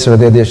this or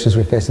the other issues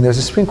we're facing. There was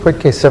a Supreme Court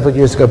case several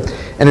years ago,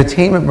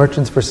 Entertainment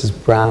Merchants versus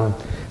Brown,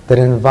 that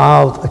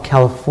involved a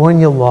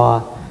California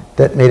law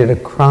that made it a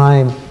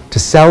crime to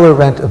sell or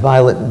rent a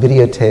violent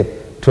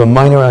videotape to a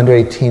minor under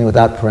 18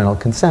 without parental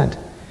consent.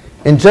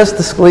 And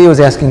Justice Scalia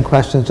was asking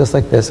questions just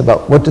like this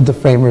about what did the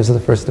framers of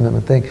the First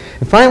Amendment think.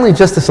 And finally,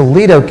 Justice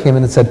Alito came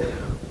in and said,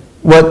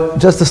 what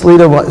Justice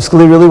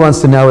Scalia really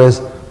wants to know is,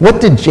 what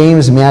did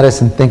James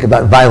Madison think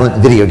about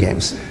violent video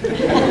games?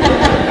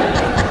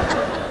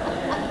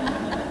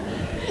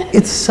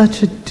 It's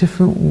such a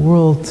different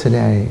world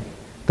today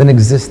than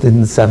existed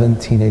in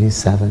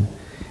 1787.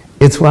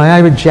 It's why I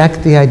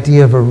reject the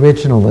idea of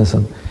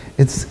originalism.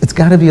 It's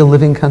got to be a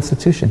living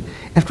constitution.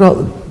 After all,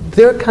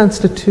 their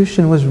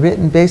constitution was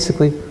written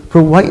basically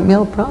for white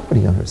male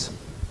property owners.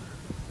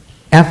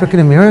 African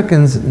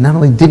Americans not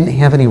only didn't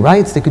have any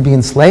rights, they could be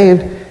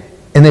enslaved,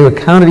 and they were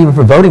counted even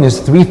for voting as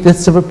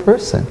 3/5 of a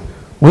person.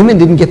 Women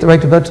didn't get the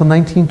right to vote until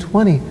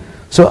 1920.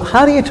 So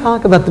how do you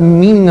talk about the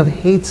meaning of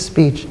hate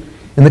speech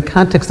in the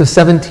context of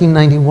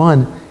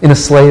 1791 in a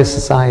slave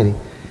society?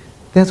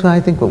 That's why I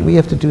think what we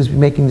have to do is be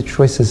making the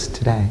choices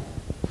today.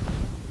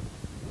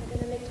 We're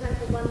going to make time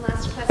for one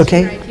last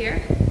question right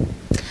here.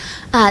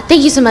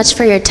 Thank you so much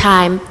for your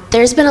time.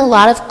 There's been a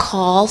lot of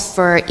call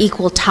for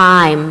equal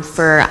time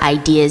for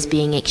ideas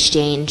being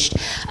exchanged,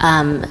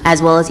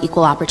 as well as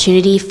equal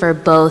opportunity for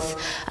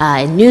both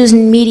in news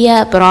and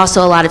media, but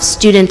also a lot of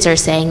students are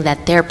saying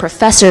that their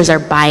professors are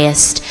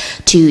biased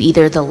to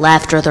either the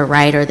left or the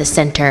right or the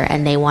center,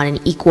 and they want an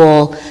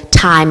equal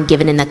time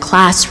given in the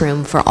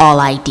classroom for all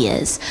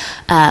ideas.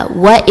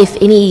 What, if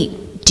any,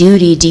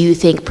 duty do you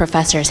think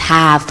professors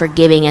have for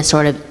giving a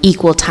sort of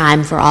equal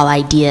time for all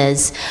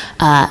ideas,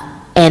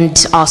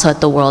 and also at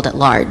the world at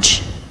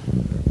large?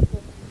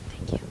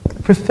 Thank you.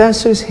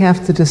 Professors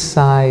have to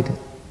decide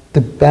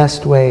the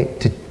best way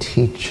to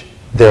teach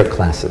their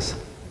classes.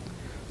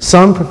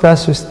 Some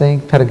professors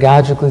think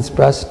pedagogically it's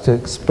best to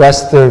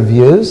express their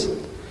views.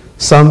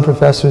 Some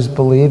professors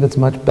believe it's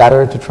much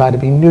better to try to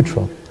be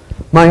neutral.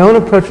 My own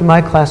approach in my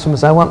classroom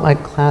is I want my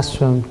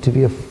classroom to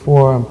be a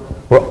forum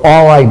where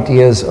all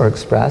ideas are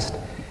expressed,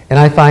 and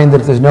I find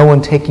that if there's no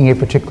one taking a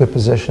particular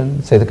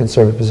position, say the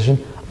conservative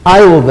position,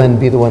 I will then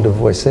be the one to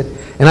voice it.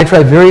 And I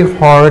try very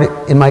hard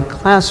in my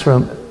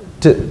classroom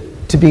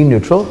to be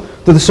neutral.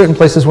 There are certain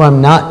places where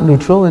I'm not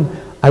neutral and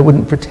I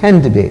wouldn't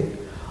pretend to be.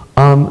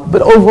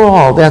 But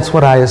overall, that's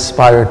what I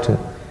aspire to.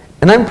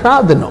 And I'm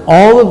proud that in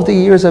all of the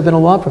years I've been a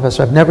law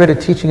professor, I've never had a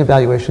teaching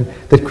evaluation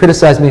that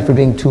criticized me for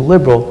being too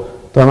liberal,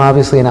 though I'm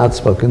obviously an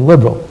outspoken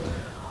liberal.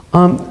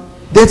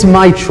 That's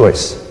my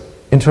choice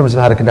in terms of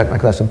how to conduct my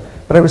classroom.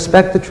 But I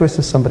respect the choice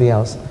of somebody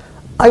else.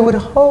 I would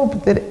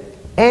hope that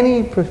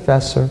any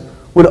professor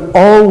would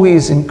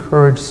always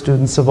encourage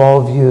students of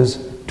all views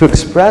to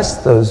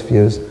express those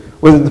views,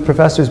 whether the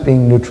professor is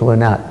being neutral or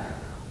not.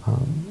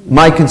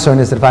 My concern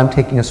is that if I'm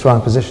taking a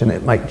strong position,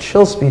 it might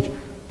chill speech,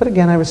 but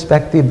again, I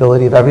respect the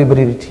ability of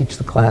everybody to teach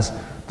the class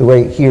the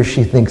way he or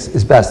she thinks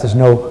is best. There's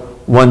no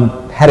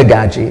one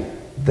pedagogy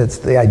that's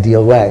the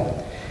ideal way.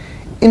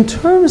 In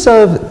terms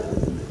of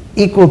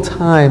equal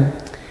time,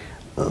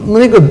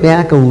 let me go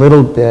back a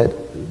little bit.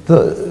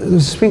 The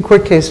Supreme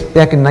Court case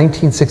back in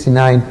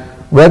 1969,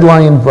 Red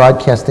Lion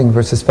Broadcasting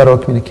versus Federal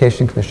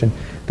Communication Commission,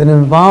 that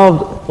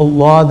involved a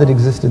law that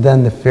existed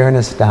then, the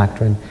Fairness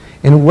Doctrine,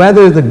 and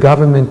whether the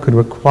government could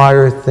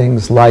require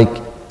things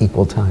like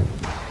equal time.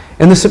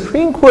 And the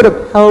Supreme Court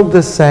upheld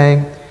this,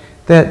 saying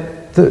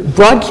that the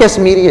broadcast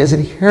media is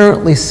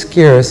inherently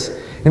scarce,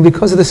 and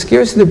because of the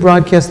scarcity of the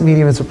broadcast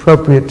medium, it's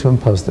appropriate to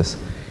impose this.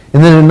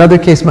 And then in another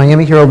case,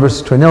 Miami Herald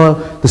versus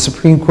Tornillo, the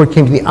Supreme Court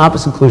came to the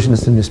opposite conclusion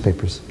as the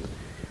newspapers.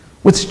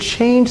 What's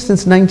changed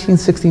since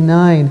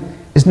 1969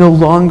 is no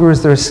longer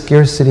is there a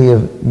scarcity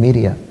of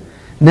media.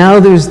 Now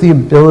there's the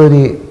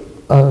ability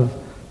of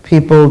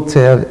people to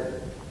have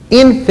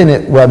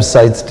infinite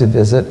websites to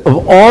visit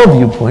of all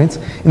viewpoints,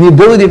 and the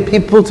ability of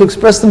people to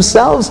express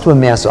themselves to a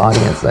mass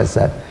audience, as I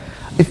said.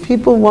 If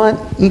people want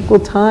equal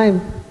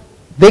time,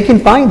 they can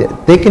find it.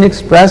 They can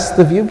express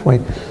the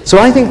viewpoint. So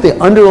I think the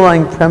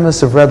underlying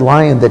premise of Red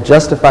Lion that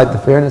justified the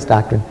Fairness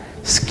Doctrine,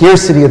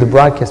 scarcity of the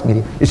broadcast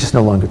media, is just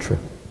no longer true.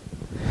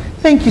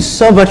 Thank you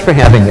so much for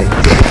having me.